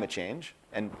with climate change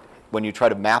and when you try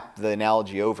to map the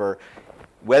analogy over.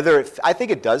 I think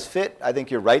it does fit. I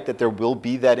think you're right that there will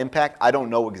be that impact. I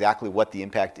don't know exactly what the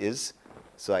impact is,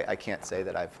 so I can't say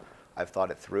that I've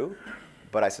thought it through,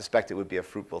 but I suspect it would be a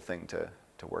fruitful thing to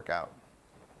work out.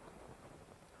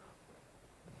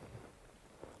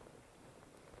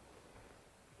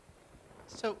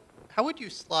 So how would you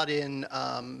slot in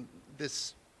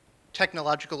this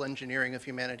technological engineering of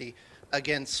humanity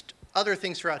against other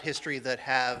things throughout history that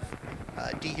have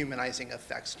dehumanizing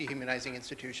effects, dehumanizing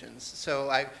institutions? So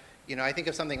I think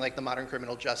of something like the modern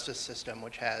criminal justice system,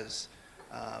 which has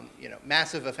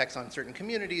massive effects on certain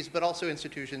communities, but also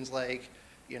institutions like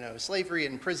slavery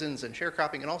and prisons and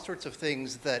sharecropping and all sorts of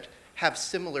things that have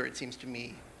similar, it seems to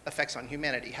me, effects on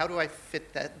humanity. How do I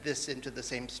fit this into the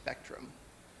same spectrum?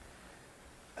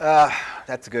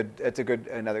 That's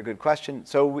another good question.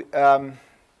 So.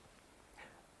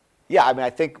 Yeah, I mean, I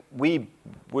think we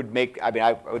would make.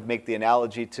 I would make the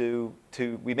analogy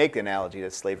we make the analogy to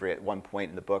slavery at one point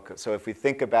in the book. So if we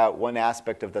think about one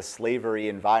aspect of the slavery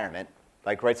environment,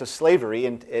 so slavery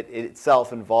it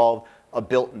itself involved a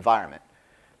built environment,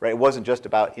 right? It wasn't just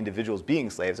about individuals being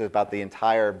slaves. It was about the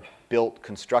entire built,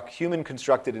 human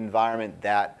constructed environment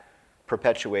that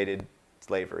perpetuated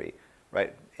slavery,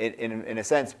 right? In a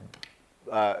sense,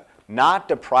 not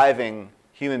depriving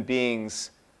human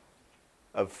beings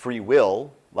of free will,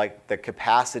 like the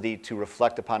capacity to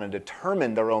reflect upon and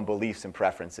determine their own beliefs and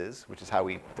preferences, which is how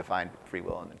we define free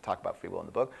will and talk about free will in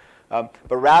the book,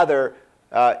 but rather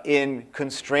in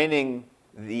constraining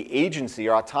the agency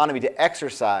or autonomy to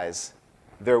exercise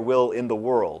their will in the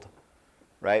world,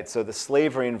 right? So the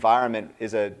slavery environment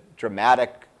is a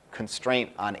dramatic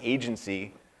constraint on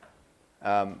agency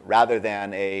rather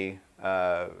than a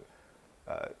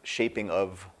shaping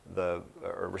of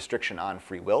or restriction on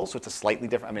free will. So it's a slightly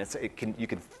different, you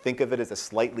can think of it as a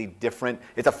slightly different,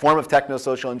 it's a form of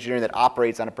technosocial engineering that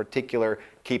operates on a particular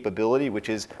capability, which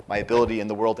is my ability in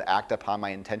the world to act upon my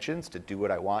intentions, to do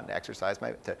what I want,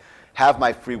 to have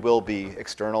my free will be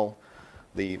externally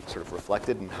sort of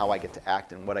reflected in how I get to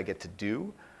act and what I get to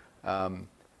do. But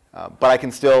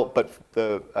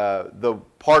the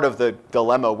part of the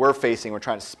dilemma we're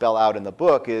trying to spell out in the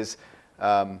book is,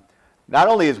 not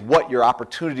only is what your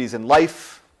opportunities in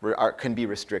life can be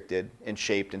restricted and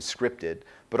shaped and scripted,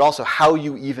 but also how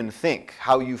you even think,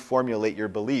 how you formulate your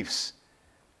beliefs,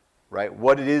 right?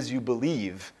 What it is you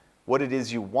believe, what it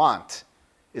is you want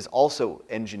is also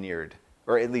engineered,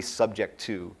 or at least subject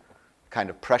to kind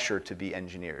of pressure to be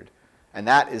engineered. And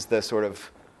that is the sort of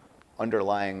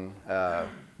underlying,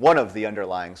 one of the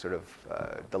underlying sort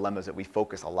of dilemmas that we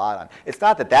focus a lot on. It's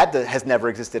not that has never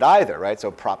existed either, right? So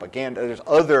propaganda, there's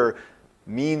other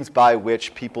means by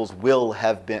which people's will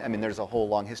have been, there's a whole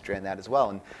long history on that as well.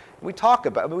 And we talk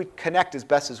about, we connect as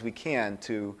best as we can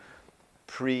to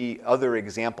other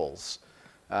examples.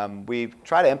 We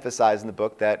try to emphasize in the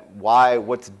book that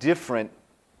what's different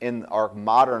in our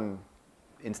modern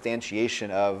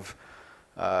instantiation of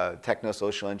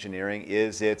technosocial engineering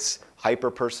is its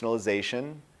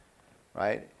hyper-personalization,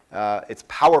 right? It's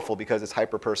powerful because it's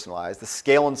hyper-personalized. The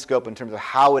scale and scope in terms of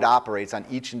how it operates on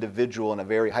each individual in a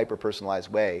very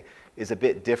hyper-personalized way is a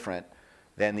bit different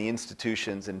than the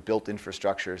institutions and built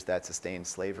infrastructures that sustain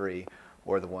slavery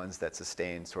or the ones that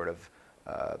sustain sort of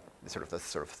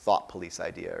the thought police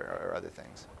idea or other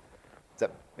things. Is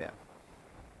that, yeah.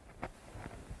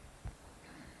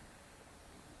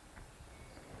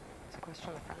 There's a question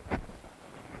in the front.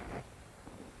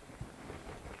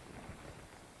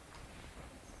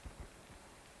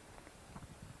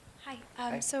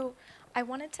 Hi. So I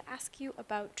wanted to ask you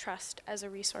about trust as a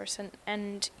resource,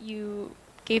 and you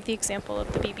gave the example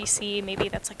of the BBC. Maybe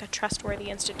that's like a trustworthy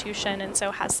institution, and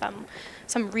so has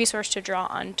some resource to draw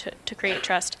on to create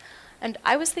trust. And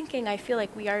I was thinking, I feel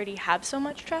like we already have so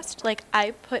much trust. Like,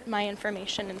 I put my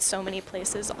information in so many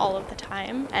places all of the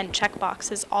time and check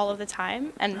boxes all of the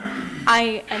time, and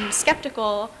I am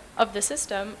skeptical of the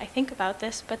system. I think about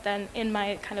this, but then in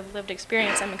my kind of lived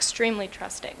experience, I'm extremely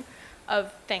trusting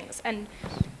of things. And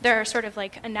there are sort of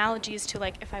like analogies to,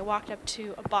 like, if I walked up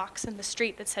to a box in the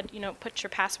street that said, you know, put your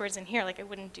passwords in here, like, I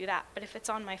wouldn't do that. But if it's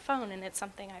on my phone and it's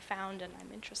something I found and I'm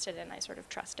interested in, I sort of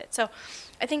trust it. So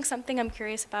I think something I'm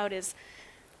curious about is,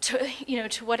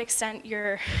 to what extent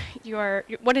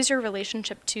what is your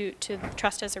relationship to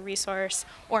trust as a resource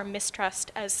or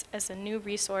mistrust as a new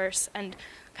resource, and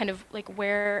kind of like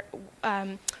what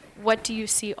do you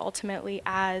see ultimately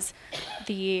as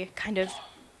the kind of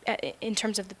in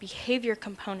terms of the behavior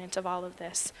component of all of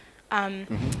this?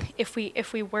 If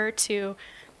we were to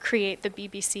create the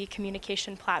BBC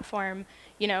communication platform,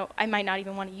 you know, I might not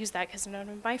even want to use that because none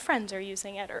of my friends are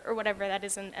using it, or whatever that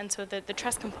is, and so the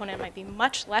trust component might be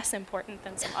much less important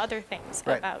than some other things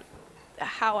about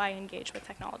how I engage with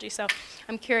technology. So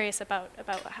I'm curious about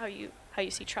how you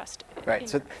see trust. Right.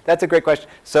 So that's a great question.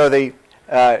 So there's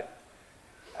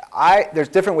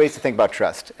different ways to think about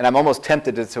trust, and I'm almost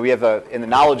tempted to. So we have in the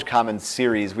Knowledge Commons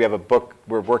series, we have a book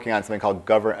we're working on, something called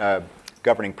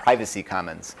Governing Privacy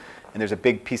Commons, and there's a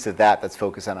big piece of that that's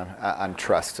focused on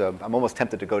trust. So I'm almost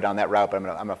tempted to go down that route, but I'm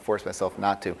gonna force myself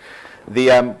not to.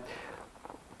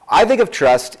 I think of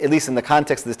trust, at least in the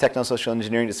context of this techno-social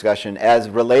engineering discussion, as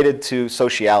related to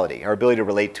sociality, our ability to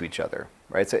relate to each other,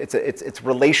 right? So it's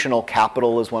relational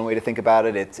capital is one way to think about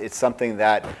it. It's something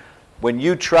that when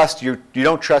you trust, you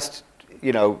don't trust,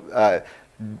 you know,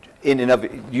 in and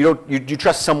of you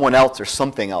trust someone else or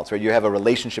something else, right? You have a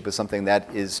relationship with something that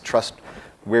is trust,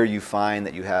 where you find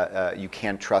that you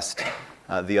can trust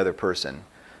the other person,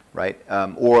 right?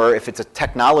 Or if it's a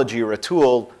technology or a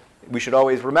tool, we should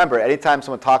always remember, anytime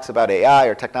someone talks about AI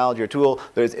or technology or tool,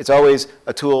 it's always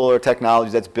a tool or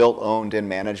technology that's built, owned, and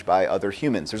managed by other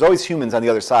humans. There's always humans on the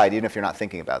other side, even if you're not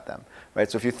thinking about them,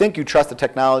 right? So if you think you trust the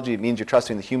technology, it means you're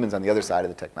trusting the humans on the other side of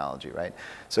the technology, right?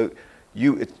 So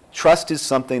trust is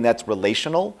something that's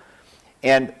relational,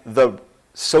 and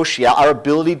our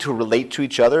ability to relate to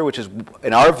each other, which is,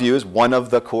 in our view, is one of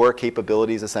the core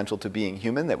capabilities essential to being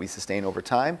human that we sustain over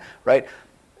time, right?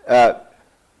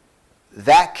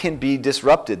 That can be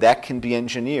disrupted. That can be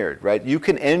engineered, right? You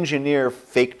can engineer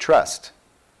fake trust.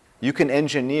 You can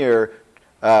engineer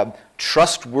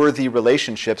trustworthy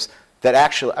relationships that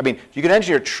actually, I mean, you can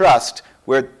engineer trust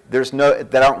where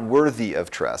that aren't worthy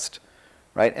of trust,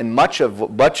 right? And much of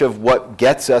what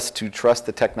gets us to trust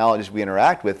the technologies we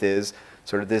interact with is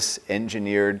sort of this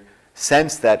engineered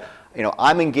sense that, you know,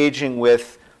 I'm engaging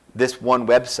with this one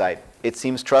website. It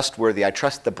seems trustworthy. I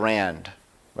trust the brand,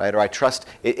 right? Or I trust,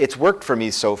 it's worked for me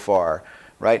so far,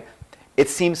 right? It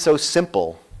seems so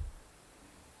simple,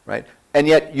 right? And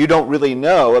yet you don't really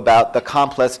know about the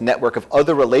complex network of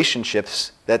other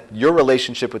relationships that your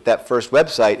relationship with that first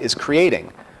website is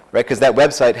creating, right? Because that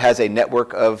website has a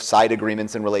network of side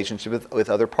agreements and relationships with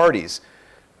other parties.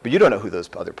 But you don't know who those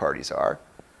other parties are,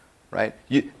 right?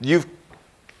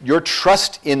 Your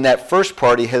trust in that first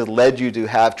party has led you to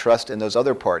have trust in those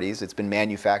other parties. It's been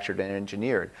manufactured and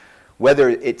engineered. Whether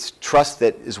it's trust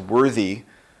that is worthy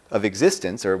of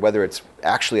existence or whether it's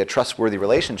actually a trustworthy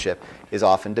relationship is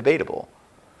often debatable,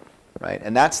 right?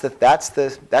 And that's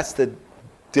the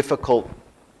difficult,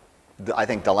 I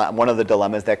think, one of the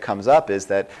dilemmas that comes up is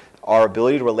that our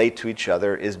ability to relate to each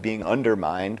other is being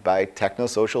undermined by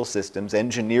technosocial systems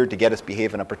engineered to get us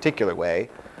behave in a particular way,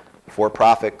 for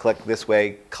profit, click this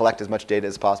way, collect as much data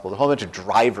as possible. A whole bunch of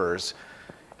drivers,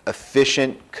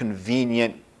 efficient,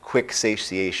 convenient, quick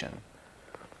satiation,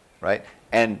 right?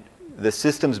 And the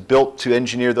systems built to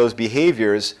engineer those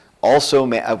behaviors also,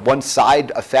 one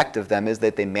side effect of them is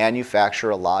that they manufacture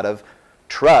a lot of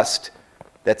trust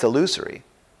that's illusory,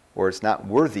 or it's not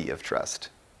worthy of trust,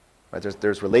 Right?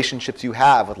 There's relationships you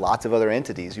have with lots of other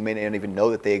entities. You may not even know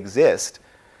that they exist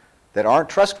that aren't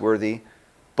trustworthy,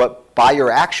 but by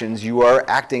your actions, you are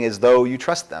acting as though you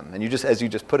trust them. And you just, as you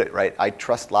just put it, right? I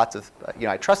trust lots of,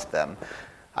 I trust them.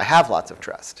 I have lots of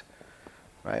trust,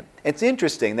 right? It's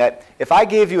interesting that if I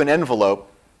gave you an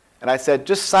envelope and I said,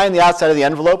 just sign the outside of the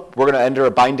envelope, we're going to enter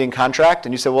a binding contract.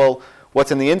 And you said, well,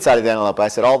 what's in the inside of the envelope? I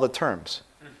said, all the terms.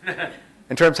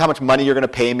 In terms of how much money you're going to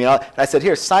pay me. And I said,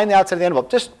 here, sign the outside of the envelope.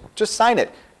 Just sign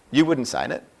it. You wouldn't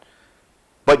sign it.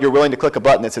 But you're willing to click a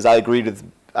button that says, I agree to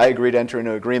enter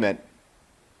into an agreement.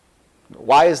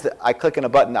 Why is I clicking a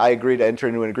button, I agree to enter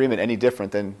into an agreement, any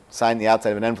different than sign the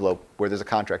outside of an envelope where there's a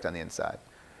contract on the inside?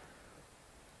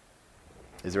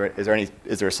 Is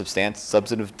there a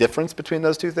substantive difference between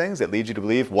those two things that leads you to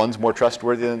believe one's more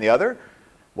trustworthy than the other?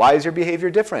 Why is your behavior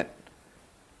different?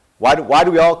 Why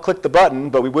do we all click the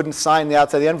button, but we wouldn't sign the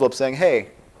outside of the envelope saying,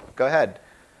 hey, go ahead?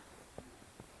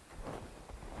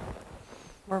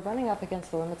 We're running up against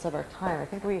the limits of our time. I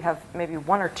think we have maybe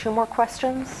one or two more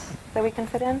questions that we can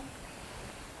fit in.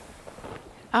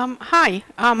 Hi.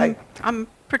 Hi. I'm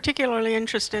particularly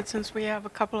interested, since we have a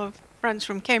couple of friends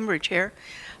from Cambridge here,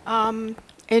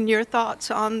 in your thoughts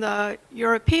on the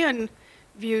European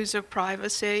views of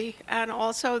privacy and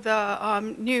also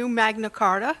the new Magna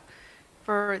Carta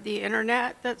for the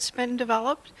internet that's been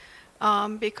developed,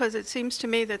 because it seems to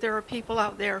me that there are people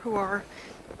out there who are,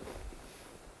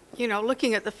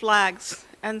 looking at the flags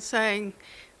and saying,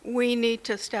 we need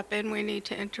to step in, we need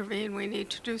to intervene, we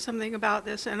need to do something about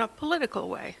this in a political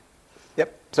way.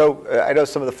 Yep. So I know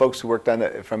some of the folks who worked on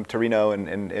it from Torino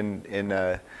and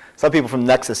some people from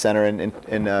Nexus Center in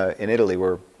Italy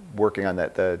were working on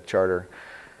the charter.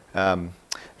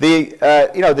 We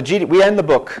end the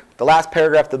book. The last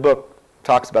paragraph of the book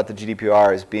talks about the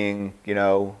GDPR as being,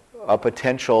 a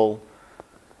potential,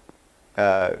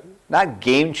 not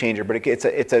game changer, but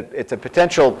it's a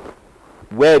potential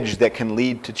wedge that can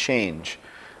lead to change,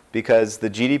 because the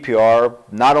GDPR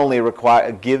not only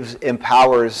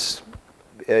empowers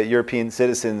European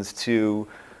citizens to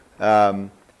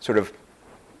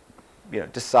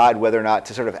decide whether or not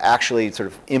to actually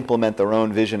implement their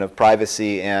own vision of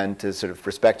privacy and to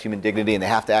respect human dignity, and they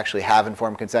have to actually have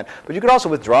informed consent. But you could also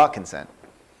withdraw consent,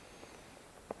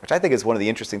 which I think is one of the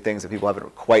interesting things that people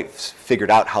haven't quite figured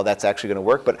out how that's actually going to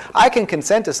work. But I can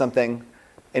consent to something,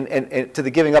 and to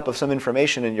the giving up of some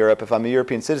information in Europe if I'm a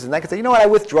European citizen. I can say, you know what, I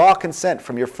withdraw consent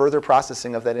from your further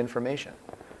processing of that information.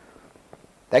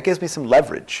 That gives me some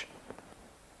leverage.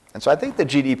 And so I think the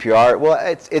GDPR, well,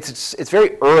 it's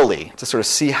very early to sort of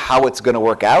see how it's going to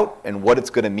work out and what it's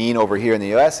going to mean over here in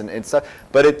the US and stuff.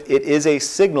 But it is a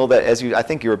signal that, I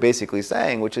think you were basically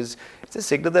saying, which is it's a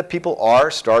signal that people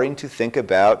are starting to think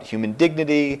about human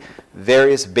dignity,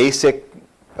 various basic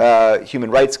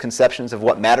human rights conceptions of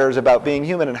what matters about being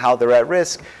human and how they're at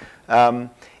risk.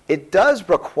 It does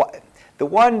require, the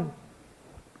one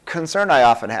concern I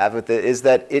often have with it is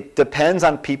that it depends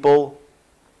on people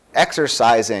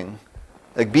exercising,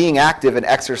 like being active and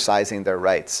exercising their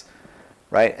rights,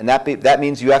 right? And that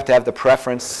means you have to have the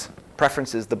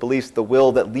preferences, the beliefs, the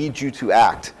will that lead you to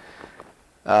act.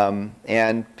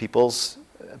 And people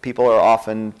are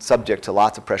often subject to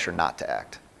lots of pressure not to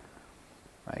act,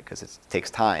 right? Because it takes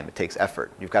time, it takes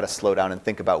effort. You've got to slow down and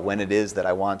think about when it is that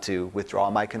I want to withdraw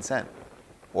my consent,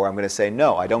 or I'm going to say,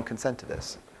 no, I don't consent to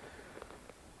this.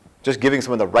 Just giving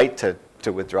someone the right to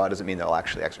withdraw doesn't mean they'll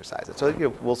actually exercise it. So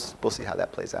we'll see how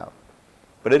that plays out.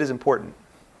 But it is important.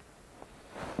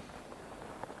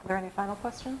 Are there any final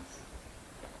questions?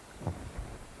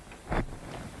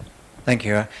 Thank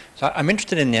you. So I'm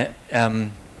interested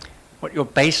in what your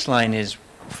baseline is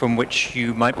from which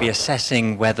you might be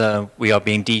assessing whether we are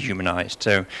being dehumanized.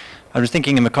 So I was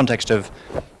thinking in the context of,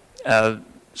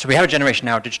 so we have a generation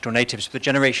now of digital natives, but the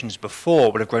generations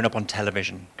before would have grown up on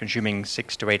television, consuming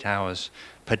 6 to 8 hours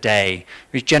per day.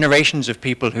 These generations of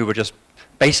people who were just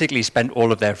basically spent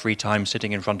all of their free time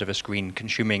sitting in front of a screen,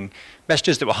 consuming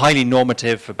messages that were highly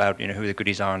normative about who the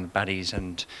goodies are and the baddies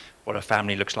and what a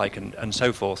family looks like and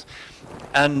so forth.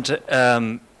 And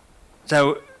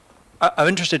so I'm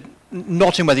interested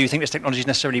not in whether you think this technology is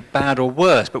necessarily bad or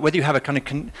worse, but whether you have a kind of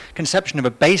conception of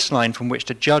a baseline from which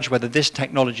to judge whether this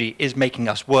technology is making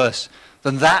us worse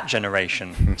than that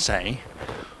generation, say,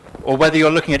 or whether you're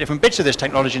looking at different bits of this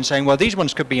technology and saying, well, these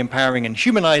ones could be empowering and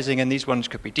humanizing, and these ones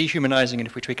could be dehumanizing, and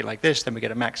if we tweak it like this, then we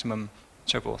get a maximum,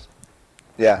 so forth.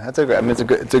 Yeah, that's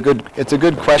it's a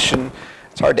good question.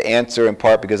 It's hard to answer in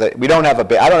part because I don't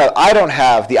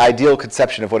have the ideal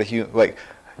conception of what a human, like,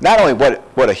 not only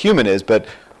what a human is, but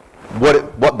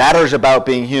what matters about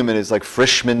being human is like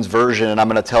Frischman's version, and I'm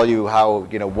going to tell you how,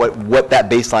 what that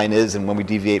baseline is, and when we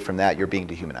deviate from that, you're being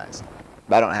dehumanized.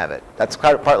 I don't have it. That's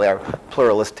partly our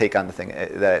pluralist take on the thing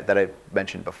that I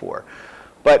mentioned before.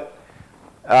 But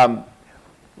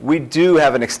we do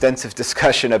have an extensive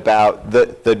discussion about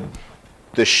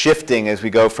the shifting as we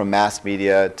go from mass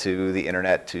media to the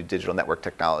internet to digital network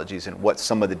technologies, and what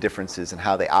some of the differences and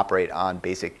how they operate on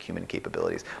basic human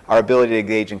capabilities. Our ability to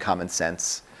engage in common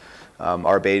sense, some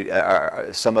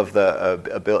of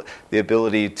the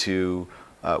ability to,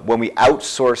 when we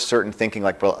outsource certain thinking,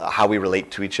 like how we relate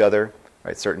to each other,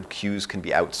 right? Certain cues can be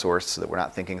outsourced so that we're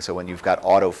not thinking. So when you've got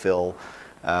autofill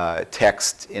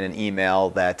text in an email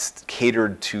that's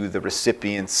catered to the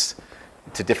recipients,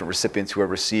 to different recipients who are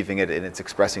receiving it, and it's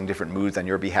expressing different moods on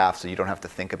your behalf, so you don't have to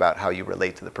think about how you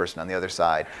relate to the person on the other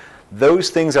side.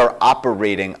 Those things are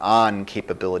operating on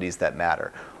capabilities that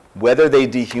matter. Whether they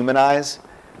dehumanize,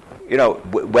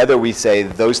 whether we say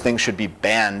those things should be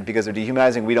banned because they're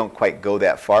dehumanizing, we don't quite go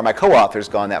that far. My co-author's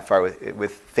gone that far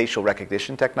with facial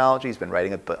recognition technology. He's been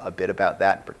writing a bit about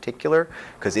that in particular,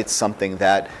 because it's something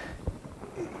that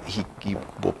he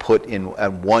will put in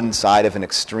one side of an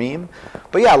extreme.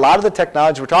 But yeah, a lot of the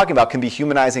technology we're talking about can be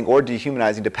humanizing or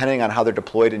dehumanizing depending on how they're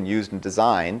deployed and used and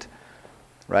designed,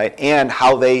 right? And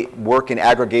how they work in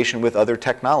aggregation with other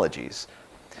technologies.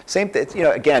 Same thing,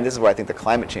 again, this is where I think the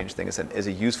climate change thing is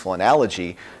a useful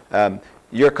analogy.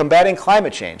 You're combating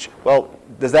climate change. Well,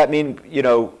 does that mean,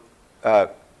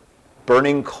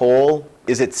 burning coal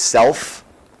is itself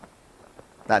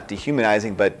not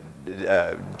dehumanizing, but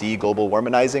de-global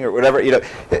warmingizing or whatever,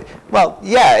 well,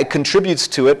 yeah, it contributes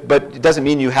to it, but it doesn't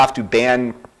mean you have to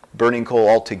ban burning coal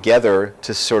altogether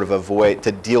to sort of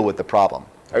to deal with the problem.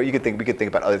 Or we could think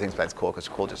about other things besides coal, because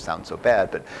coal just sounds so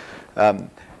bad, but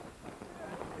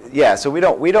yeah, so we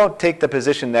don't take the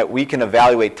position that we can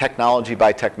evaluate technology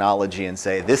by technology and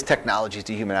say this technology is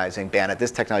dehumanizing, ban it.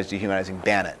 This technology is dehumanizing,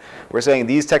 ban it. We're saying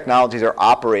these technologies are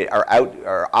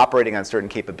operating on certain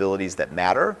capabilities that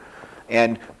matter,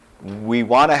 and we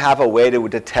want to have a way to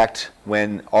detect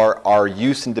when our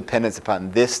use and dependence upon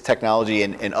this technology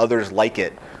and others like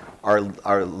it are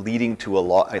leading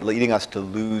us to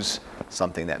lose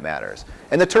something that matters.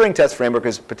 And the Turing test framework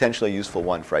is potentially a useful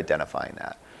one for identifying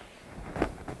that.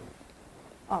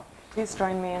 Oh, please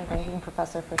join me in thanking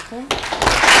Professor Frischman.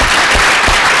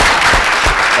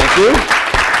 Thank you.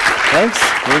 Thanks.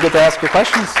 You get to ask your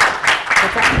questions.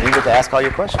 You get to ask all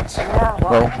your questions. Yeah,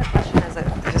 well, my question is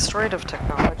that the historian of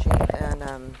technology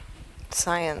and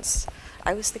science,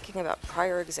 I was thinking about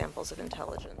prior examples of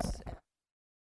intelligence.